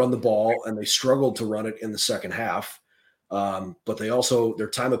wanted to run the ball, and they struggled to run it in the second half. But they also, their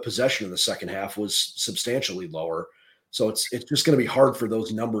time of possession in the second half was substantially lower. So it's just going to be hard for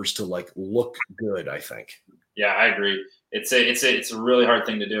those numbers to like look good, I think. Yeah, I agree. It's a really hard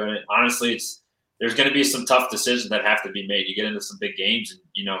thing to do. And honestly, there's going to be some tough decisions that have to be made. You get into some big games, and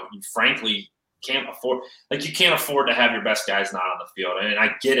you frankly can't afford to have your best guys not on the field. And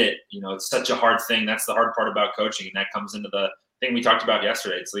I get it. It's such a hard thing. That's the hard part about coaching, and that comes into the thing we talked about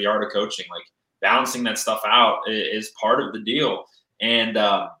yesterday. It's the art of coaching. Like balancing that stuff out is part of the deal. And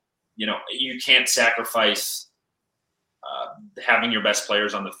you can't sacrifice having your best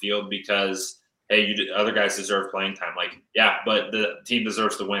players on the field because hey, other guys deserve playing time. Like, yeah, but the team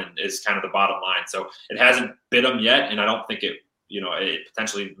deserves to win is kind of the bottom line. So it hasn't bit them yet, and I don't think it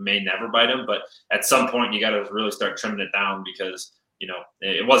potentially may never bite them. But at some point, you got to really start trimming it down because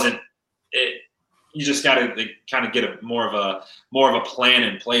it wasn't. You just got to kind of get more of a plan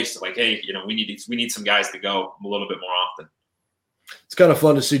in place. To like, hey, we need some guys to go a little bit more often. It's kind of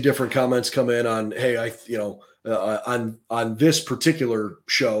fun to see different comments come in on, hey, on this particular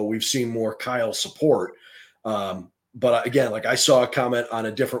show, we've seen more Kyle support. But again, like I saw a comment on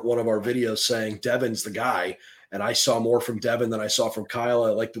a different one of our videos saying Devin's the guy. And I saw more from Devin than I saw from Kyle.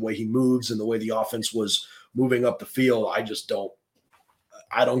 I like the way he moves and the way the offense was moving up the field. I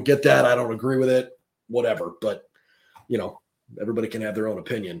don't get that. I don't agree with it, whatever. But, everybody can have their own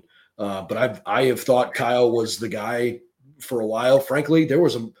opinion. But I have thought Kyle was the guy for a while. Frankly, there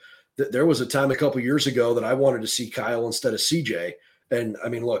was a time a couple years ago that I wanted to see Kyle instead of CJ. And I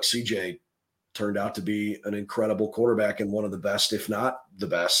mean, look, CJ turned out to be an incredible quarterback and one of the best, if not the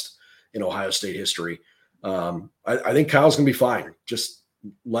best, in Ohio State history. I think Kyle's going to be fine. Just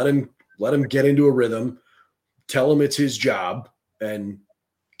let him get into a rhythm, tell him it's his job, and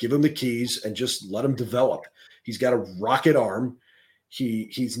give him the keys and just let him develop. He's got a rocket arm.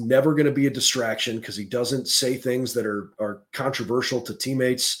 He's never going to be a distraction because he doesn't say things that are controversial to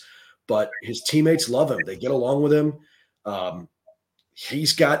teammates, but his teammates love him. They get along with him.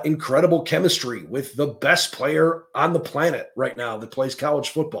 He's got incredible chemistry with the best player on the planet right now that plays college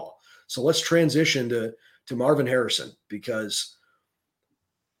football. So let's transition to Marvin Harrison, because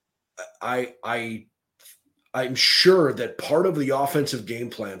I'm sure that part of the offensive game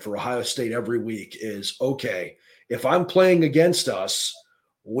plan for Ohio State every week is, okay, if I'm playing against us,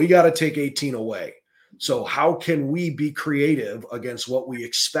 we got to take 18 away. So how can we be creative against what we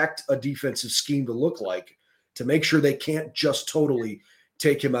expect a defensive scheme to look like to make sure they can't just totally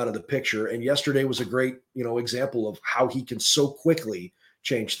take him out of the picture? And yesterday was a great, example of how he can so quickly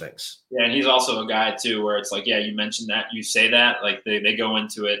change things. Yeah, and he's also a guy too where it's like, yeah, you mentioned that, you say that, like they go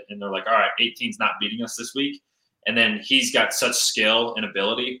into it and they're like, all right, 18's not beating us this week. And then he's got such skill and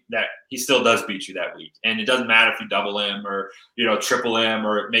ability that he still does beat you that week. And it doesn't matter if you double him or, triple him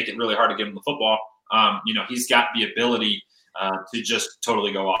or make it really hard to get him the football. He's got the ability to just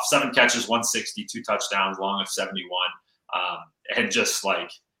totally go off. 7 catches, 160, 2 touchdowns, long of 71. And just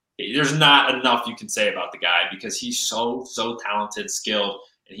like, there's not enough you can say about the guy because he's so talented, skilled,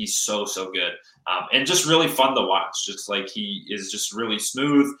 and he's so good. And just really fun to watch. Just like he is just really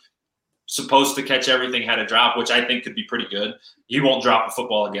smooth, supposed to catch everything, had a drop, which I think could be pretty good. He won't drop a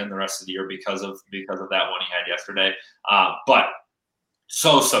football again the rest of the year because of that one he had yesterday. But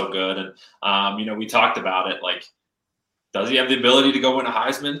so good. And, we talked about it. Like, does he have the ability to go win a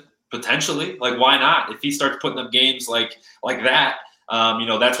Heisman? Potentially. Like, why not? If he starts putting up games like that,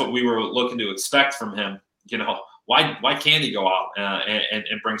 that's what we were looking to expect from him. Why can't he go out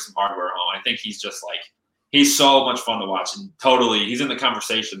and bring some hardware home? I think he's just like, he's so much fun to watch, and totally he's in the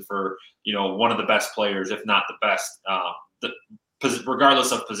conversation for, one of the best players, if not the best,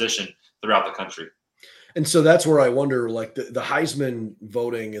 regardless of position throughout the country. And so that's where I wonder, like the Heisman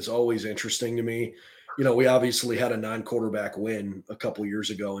voting is always interesting to me. We obviously had a non-quarterback win a couple years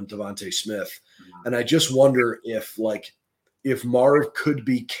ago in Devontae Smith. And I just wonder if Marv could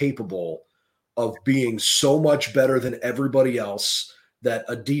be capable of being so much better than everybody else that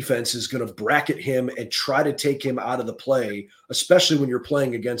a defense is going to bracket him and try to take him out of the play, especially when you're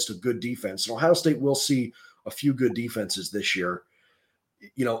playing against a good defense. And Ohio State will see a few good defenses this year.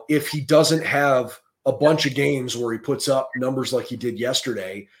 If he doesn't have a bunch of games where he puts up numbers like he did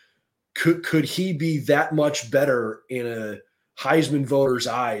yesterday, could he be that much better in a Heisman voters'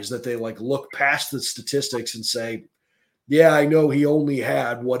 eyes that they like look past the statistics and say, yeah, I know he only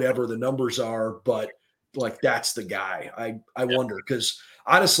had whatever the numbers are, but like that's the guy. I wonder, because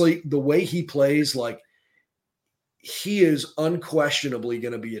honestly, the way he plays, like he is unquestionably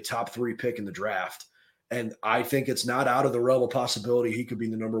going to be a top 3 pick in the draft. And I think it's not out of the realm of possibility he could be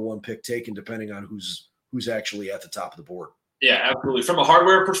the number 1 pick taken, depending on who's actually at the top of the board. Yeah, absolutely. From a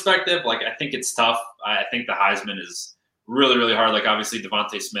hardware perspective, like I think it's tough. I think the Heisman is really, really hard. Like obviously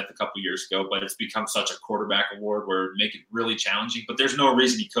Devontae Smith a couple years ago, but it's become such a quarterback award where it make it really challenging. But there's no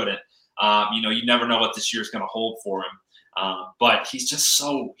reason he couldn't. You never know what this year is going to hold for him. But he's just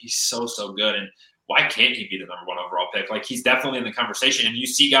so good. And why can't he be the number 1 overall pick? Like he's definitely in the conversation. And you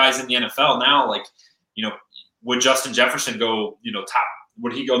see guys in the NFL now, like, would Justin Jefferson go, top?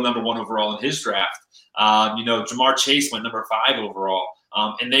 Would he go number 1 overall in his draft? Jamar Chase went number 5 overall.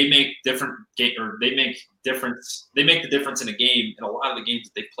 And they make they make the difference in a game in a lot of the games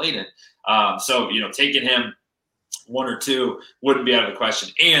that they played in. So taking him 1 or 2 wouldn't be out of the question.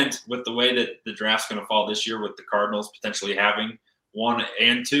 And with the way that the draft's going to fall this year, with the Cardinals potentially having 1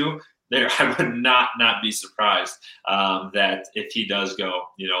 and 2, I would not be surprised that if he does go,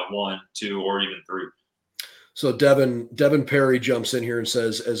 1, 2, or even 3. So Devin Perry jumps in here and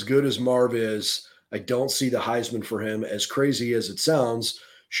says, as good as Marv is, I don't see the Heisman for him. As crazy as it sounds,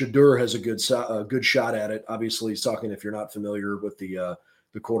 Shedeur has a good shot at it. Obviously, he's talking, if you're not familiar with the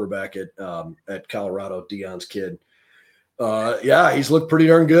quarterback at Colorado, Deion's kid. He's looked pretty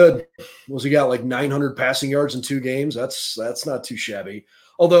darn good. He got like 900 passing yards in 2 games? That's not too shabby.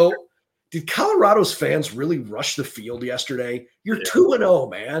 Although, did Colorado's fans really rush the field yesterday? You're 2-0,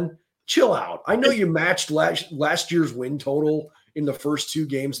 man. Chill out. I know you matched last year's win total in the first 2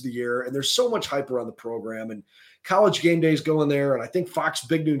 games of the year, and there's so much hype around the program, and College Game Day's going there, and I think Fox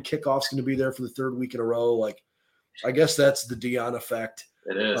Big Noon Kickoff's going to be there for the 3rd week in a row. Like, I guess that's the Deion effect.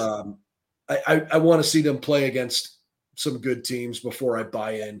 It is. I want to see them play against some good teams before I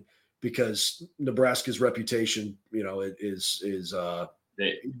buy in, because Nebraska's reputation, is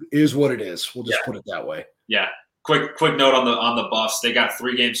what it is. We'll just put it that way. Yeah. Quick note on the Buffs. They got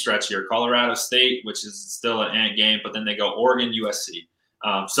 3-game stretch here. Colorado State, which is still an ant game, but then they go Oregon, USC.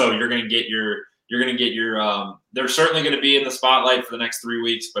 So you're going to get your they're certainly going to be in the spotlight for the next 3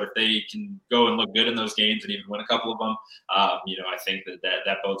 weeks, but if they can go and look good in those games and even win a couple of them, I think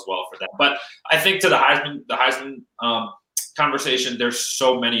that bodes well for them. But I think to the Heisman conversation, there's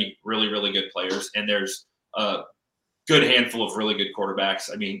so many really, really good players, and there's a good handful of really good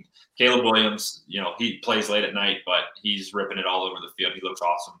quarterbacks. I mean, Caleb Williams, he plays late at night, but he's ripping it all over the field. He looks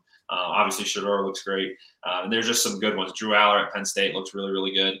awesome. Obviously, Shedeur looks great. And there's just some good ones. Drew Aller at Penn State looks really,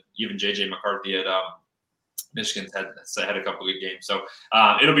 really good. Even J.J. McCarthy at Michigan's had a couple good games. So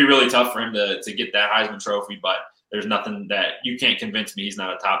it'll be really tough for him to get that Heisman Trophy, but there's nothing that you can't convince me he's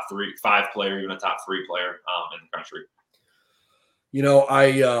not a top 5 player, even a top 3 player in the country.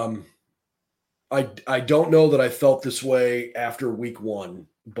 I don't know that I felt this way after week 1,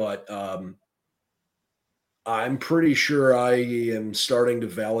 but I'm pretty sure I am starting to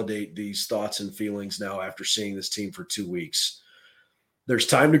validate these thoughts and feelings now after seeing this team for 2 weeks. There's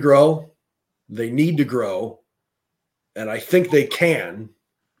time to grow. They need to grow, and I think they can,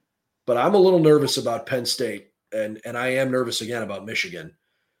 but I'm a little nervous about Penn State, and I am nervous again about Michigan.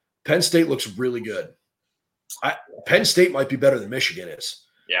 Penn State looks really good. Penn State might be better than Michigan is.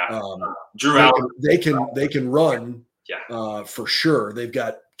 Yeah, Drew Aller. They can run. Yeah, for sure. They've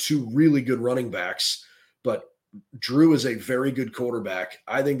got 2 really good running backs, but Drew is a very good quarterback.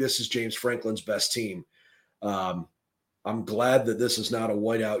 I think this is James Franklin's best team. I'm glad that this is not a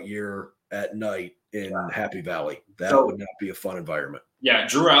whiteout year at night in Happy Valley. That would not be a fun environment. Yeah,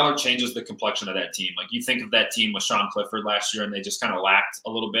 Drew Aller changes the complexion of that team. Like, you think of that team with Sean Clifford last year, and they just kind of lacked a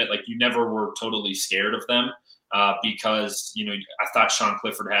little bit. Like, you never were totally scared of them because, I thought Sean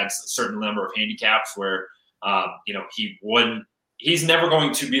Clifford had a certain number of handicaps where, he's never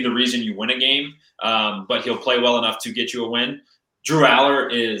going to be the reason you win a game, but he'll play well enough to get you a win. Drew Aller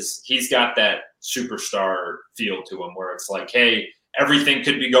he's got that superstar feel to him where it's like, hey, everything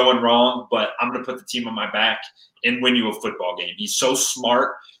could be going wrong, but I'm going to put the team on my back and win you a football game. He's so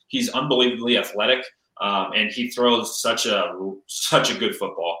smart. He's unbelievably athletic, and he throws such a good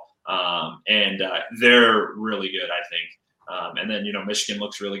football. And they're really good, I think. And then, Michigan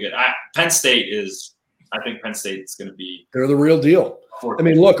looks really good. Penn State's going to be – they're the real deal. I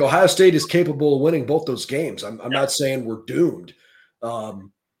mean, look, Ohio State is capable of winning both those games. I'm not saying we're doomed.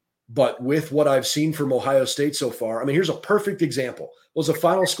 But with what I've seen from Ohio State so far, I mean, here's a perfect example. What was the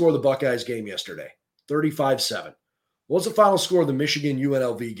final score of the Buckeyes game yesterday? 35-7. What was the final score of the Michigan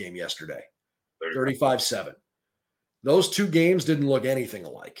UNLV game yesterday? 35-7. Those two games didn't look anything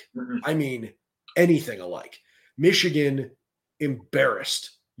alike. Mm-hmm. I mean, anything alike. Michigan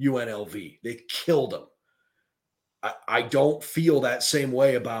embarrassed UNLV. They killed them. I don't feel that same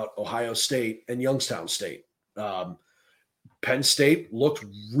way about Ohio State and Youngstown State. Penn State looked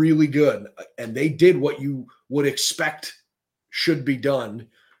really good, and they did what you would expect should be done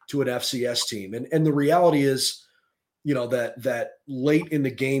to an FCS team. And the reality is, that late in the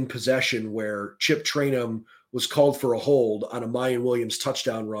game possession where Chip Traynham was called for a hold on a Mayan Williams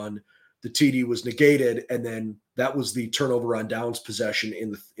touchdown run, the TD was negated, and then that was the turnover on downs possession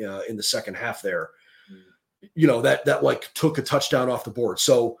in the second half there. That like took a touchdown off the board.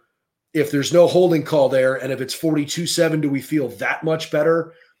 So if there's no holding call there, and if it's 42-7, do we feel that much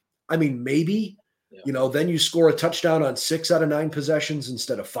better? I mean, maybe, then you score a touchdown on 6 out of 9 possessions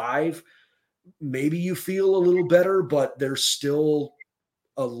instead of 5. Maybe you feel a little better, but there's still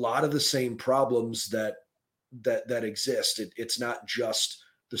a lot of the same problems that exist. It's not just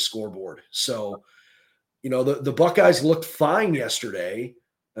the scoreboard. So, the Buckeyes looked fine yesterday,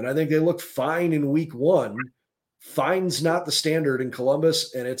 and I think they looked fine in week 1. Fine's not the standard in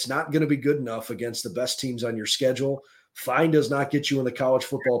Columbus, and it's not going to be good enough against the best teams on your schedule. Fine does not get you in the college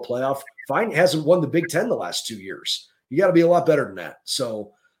football playoff. Fine hasn't won the Big Ten the last 2 years. You got to be a lot better than that.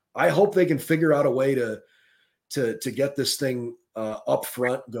 So I hope they can figure out a way to get this thing up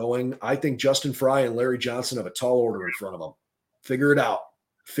front going. I think Justin Fry and Larry Johnson have a tall order in front of them. Figure it out.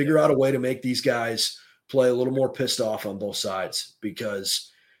 Figure out a way to make these guys play a little more pissed off on both sides,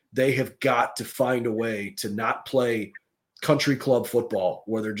 because they have got to find a way to not play country club football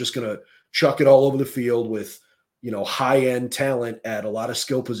where they're just going to chuck it all over the field with, high-end talent at a lot of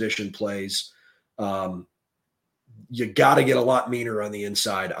skill position plays. You got to get a lot meaner on the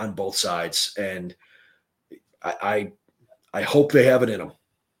inside on both sides. And I hope they have it in them.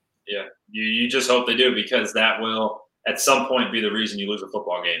 Yeah, you just hope they do, because that will at some point be the reason you lose a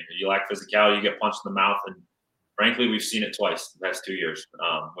football game. You lack physicality, you get punched in the mouth, and frankly, we've seen it twice the past 2 years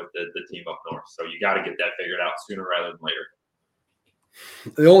with the team up north. So you got to get that figured out sooner rather than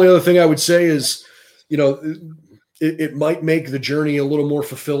later. The only other thing I would say is, it might make the journey a little more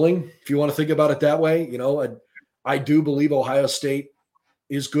fulfilling if you want to think about it that way. I do believe Ohio State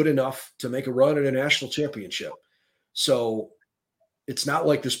is good enough to make a run at a national championship. So it's not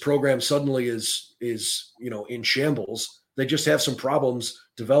like this program suddenly is in shambles. They just have some problems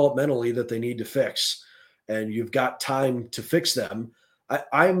developmentally that they need to fix, and you've got time to fix them.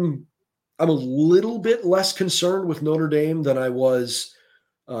 I'm a little bit less concerned with Notre Dame than I was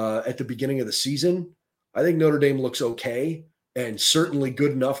at the beginning of the season. I think Notre Dame looks okay and certainly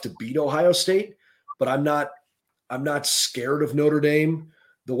good enough to beat Ohio State, but I'm not scared of Notre Dame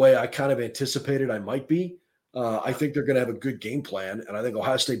the way I kind of anticipated I might be. I think they're going to have a good game plan, and I think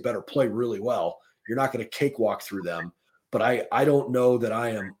Ohio State better play really well. You're not going to cakewalk through them, but I don't know that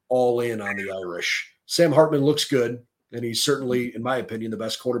I am all in on the Irish. Sam Hartman looks good, and he's certainly, in my opinion, the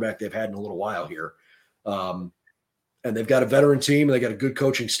best quarterback they've had in a little while here. And they've got a veteran team, and they got a good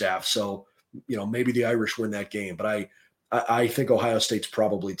coaching staff. So, maybe the Irish win that game, but I think Ohio State's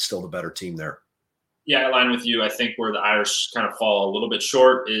probably still the better team there. Yeah, I align with you. I think where the Irish kind of fall a little bit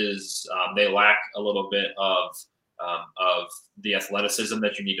short is they lack a little bit of the athleticism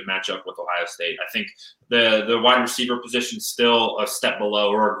that you need to match up with Ohio State. I think the wide receiver position is still a step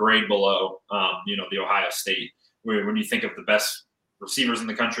below or a grade below, the Ohio State. When you think of the best receivers in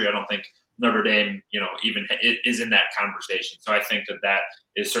the country, I don't think Notre Dame, even is in that conversation. So I think that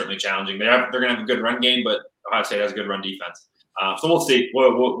is certainly challenging. They're going to have a good run game, but Ohio State has a good run defense. So we'll see.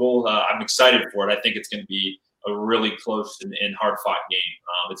 I'm excited for it. I think it's going to be a really close and hard-fought game.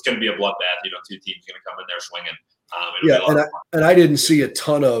 It's going to be a bloodbath. Two teams going to come in there swinging. And I didn't see a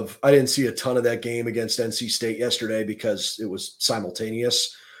ton of that game against NC State yesterday because it was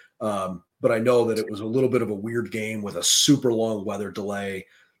simultaneous. But I know that it was a little bit of a weird game with a super long weather delay.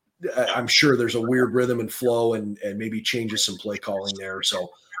 I'm sure there's a weird rhythm and flow and maybe changes some play calling there. So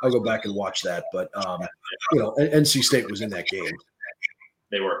I'll go back and watch that. But, NC State was in that game.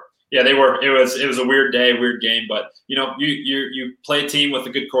 They were. Yeah, they were. It was a weird day, weird game. But, you play a team with a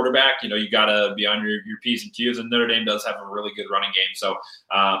good quarterback. You got to be on your P's and Q's. And Notre Dame does have a really good running game. So,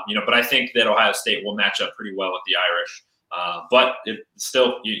 but I think that Ohio State will match up pretty well with the Irish. But it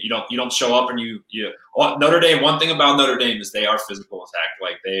still, you don't show up and Notre Dame. One thing about Notre Dame is they are physical attack.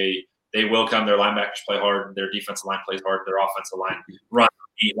 Like they will come. Their linebackers play hard. Their defensive line plays hard. Their offensive line run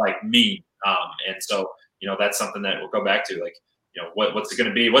like mean. And so that's something that we'll go back to. Like what's it going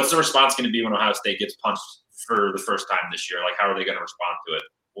to be? What's the response going to be when Ohio State gets punched for the first time this year? Like how are they going to respond to it?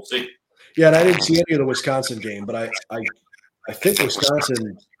 We'll see. Yeah, and I didn't see any of the Wisconsin game, but I think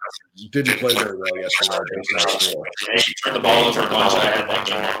Wisconsin didn't play very well yesterday. They turned the ball over a bunch. I had that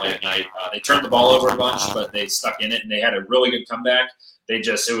game late night. They turned the ball over a bunch, but they stuck in it, and they had a really good comeback. It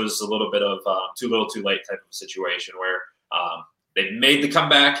was a little bit of too little, too late type of situation where they made the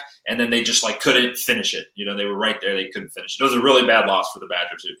comeback, and then they just couldn't finish it. They were right there. They couldn't finish it. It was a really bad loss for the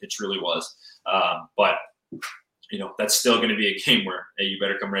Badgers. It really was. But that's still going to be a game where, hey, you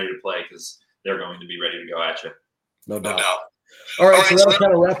better come ready to play because they're going to be ready to go at you. No doubt. All right, so that'll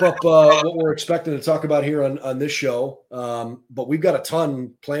kind of wrap up what we're expecting to talk about here on this show. But we've got a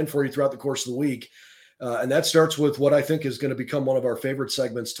ton planned for you throughout the course of the week. And that starts with what I think is going to become one of our favorite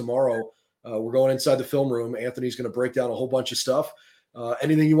segments tomorrow. We're going inside the film room. Anthony's going to break down a whole bunch of stuff.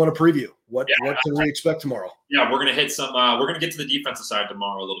 Anything you want to preview? What can we expect tomorrow? Yeah, we're going to hit some we're going to get to the defensive side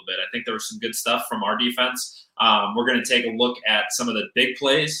tomorrow a little bit. I think there was some good stuff from our defense. We're going to take a look at some of the big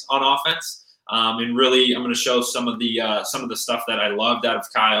plays on offense. And really, I'm going to show some of the stuff that I loved out of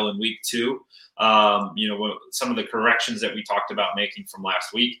Kyle in week 2. Some of the corrections that we talked about making from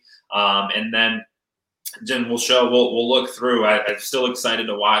last week. And then we'll look through. I'm still excited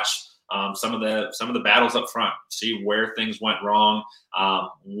to watch some of the battles up front, see where things went wrong,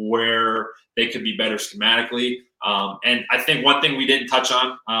 where they could be better schematically. And I think one thing we didn't touch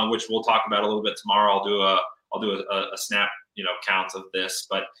on, which we'll talk about a little bit tomorrow, I'll do a snap count of this,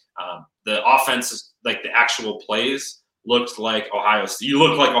 but the offense, the actual plays, looked like Ohio State. You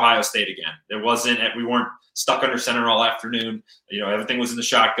looked like Ohio State again. We weren't stuck under center all afternoon. Everything was in the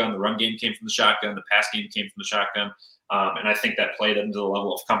shotgun. The run game came from the shotgun. The pass game came from the shotgun. And I think that played into the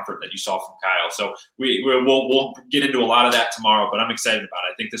level of comfort that you saw from Kyle. So we'll get into a lot of that tomorrow, but I'm excited about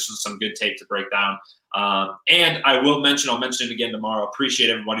it. I think this was some good tape to break down. And I'll mention it again tomorrow. Appreciate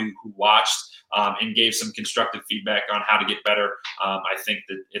everybody who watched and gave some constructive feedback on how to get better. I think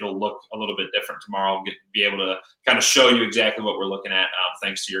that it'll look a little bit different tomorrow. We'll be able to kind of show you exactly what we're looking at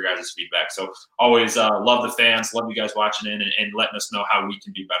thanks to your guys' feedback. So always love the fans, love you guys watching in and letting us know how we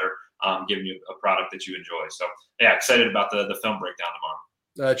can be better, giving you a product that you enjoy. So, yeah, excited about the film breakdown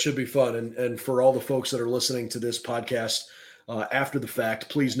tomorrow. It should be fun. And for all the folks that are listening to this podcast after the fact,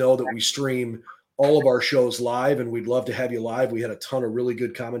 please know that we stream all of our shows live, and we'd love to have you live. We had a ton of really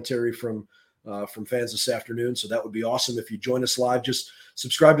good commentary from fans this afternoon, so that would be awesome if you join us live. Just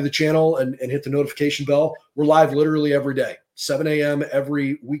subscribe to the channel and hit the notification bell. We're live literally every day, 7 a.m.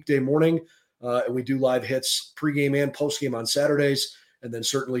 every weekday morning, and we do live hits pregame and postgame on Saturdays, and then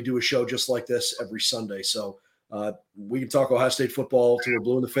certainly do a show just like this every Sunday. So we can talk Ohio State football till we're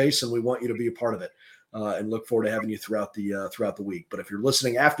blue in the face, and we want you to be a part of it. And look forward to having you throughout the week. But if you're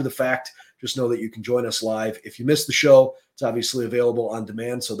listening after the fact, just know that you can join us live. If you missed the show, it's obviously available on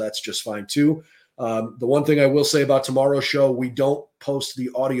demand, so that's just fine too. The one thing I will say about tomorrow's show, we don't post the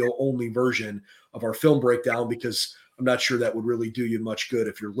audio-only version of our film breakdown because I'm not sure that would really do you much good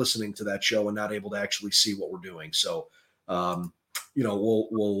if you're listening to that show and not able to actually see what we're doing. So, we'll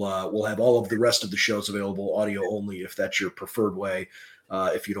have all of the rest of the shows available audio only if that's your preferred way.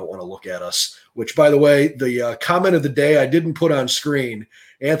 If you don't want to look at us, which, by the way, the comment of the day I didn't put on screen.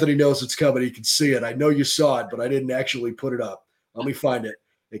 Anthony knows it's coming. He can see it. I know you saw it, but I didn't actually put it up. Let me find it.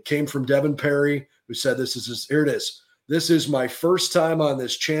 It came from Devin Perry, who said here it is. This is my first time on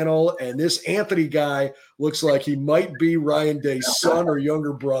this channel, and this Anthony guy looks like he might be Ryan Day's son or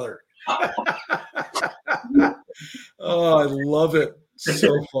younger brother. Oh, I love it.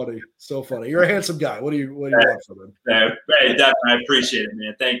 So funny. So funny. You're a handsome guy. What do you want from him? Hey, Devin, I appreciate it,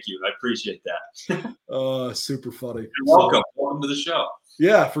 man. Thank you. I appreciate that. Super funny. You're welcome. Welcome to the show.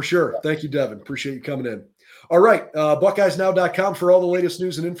 Yeah, for sure. Thank you, Devin. Appreciate you coming in. All right. BuckeyesNow.com for all the latest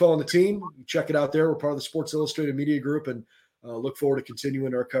news and info on the team. You check it out there. We're part of the Sports Illustrated Media Group and look forward to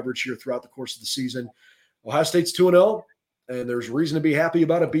continuing our coverage here throughout the course of the season. Ohio State's 2-0, and there's reason to be happy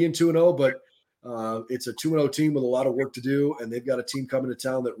about it being 2-0, but it's a 2-0 team with a lot of work to do, and they've got a team coming to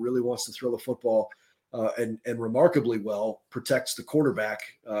town that really wants to throw the football and remarkably well protects the quarterback,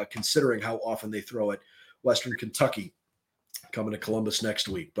 considering how often they throw it. Western Kentucky coming to Columbus next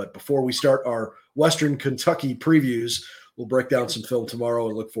week. But before we start our Western Kentucky previews, we'll break down some film tomorrow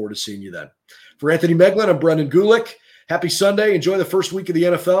and look forward to seeing you then. For Anthony Meglin, I'm Brendan Gulick. Happy Sunday. Enjoy the first week of the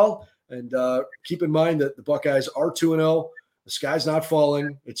NFL. And keep in mind that the Buckeyes are 2-0. The sky's not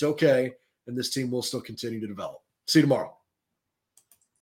falling. It's okay. And this team will still continue to develop. See you tomorrow.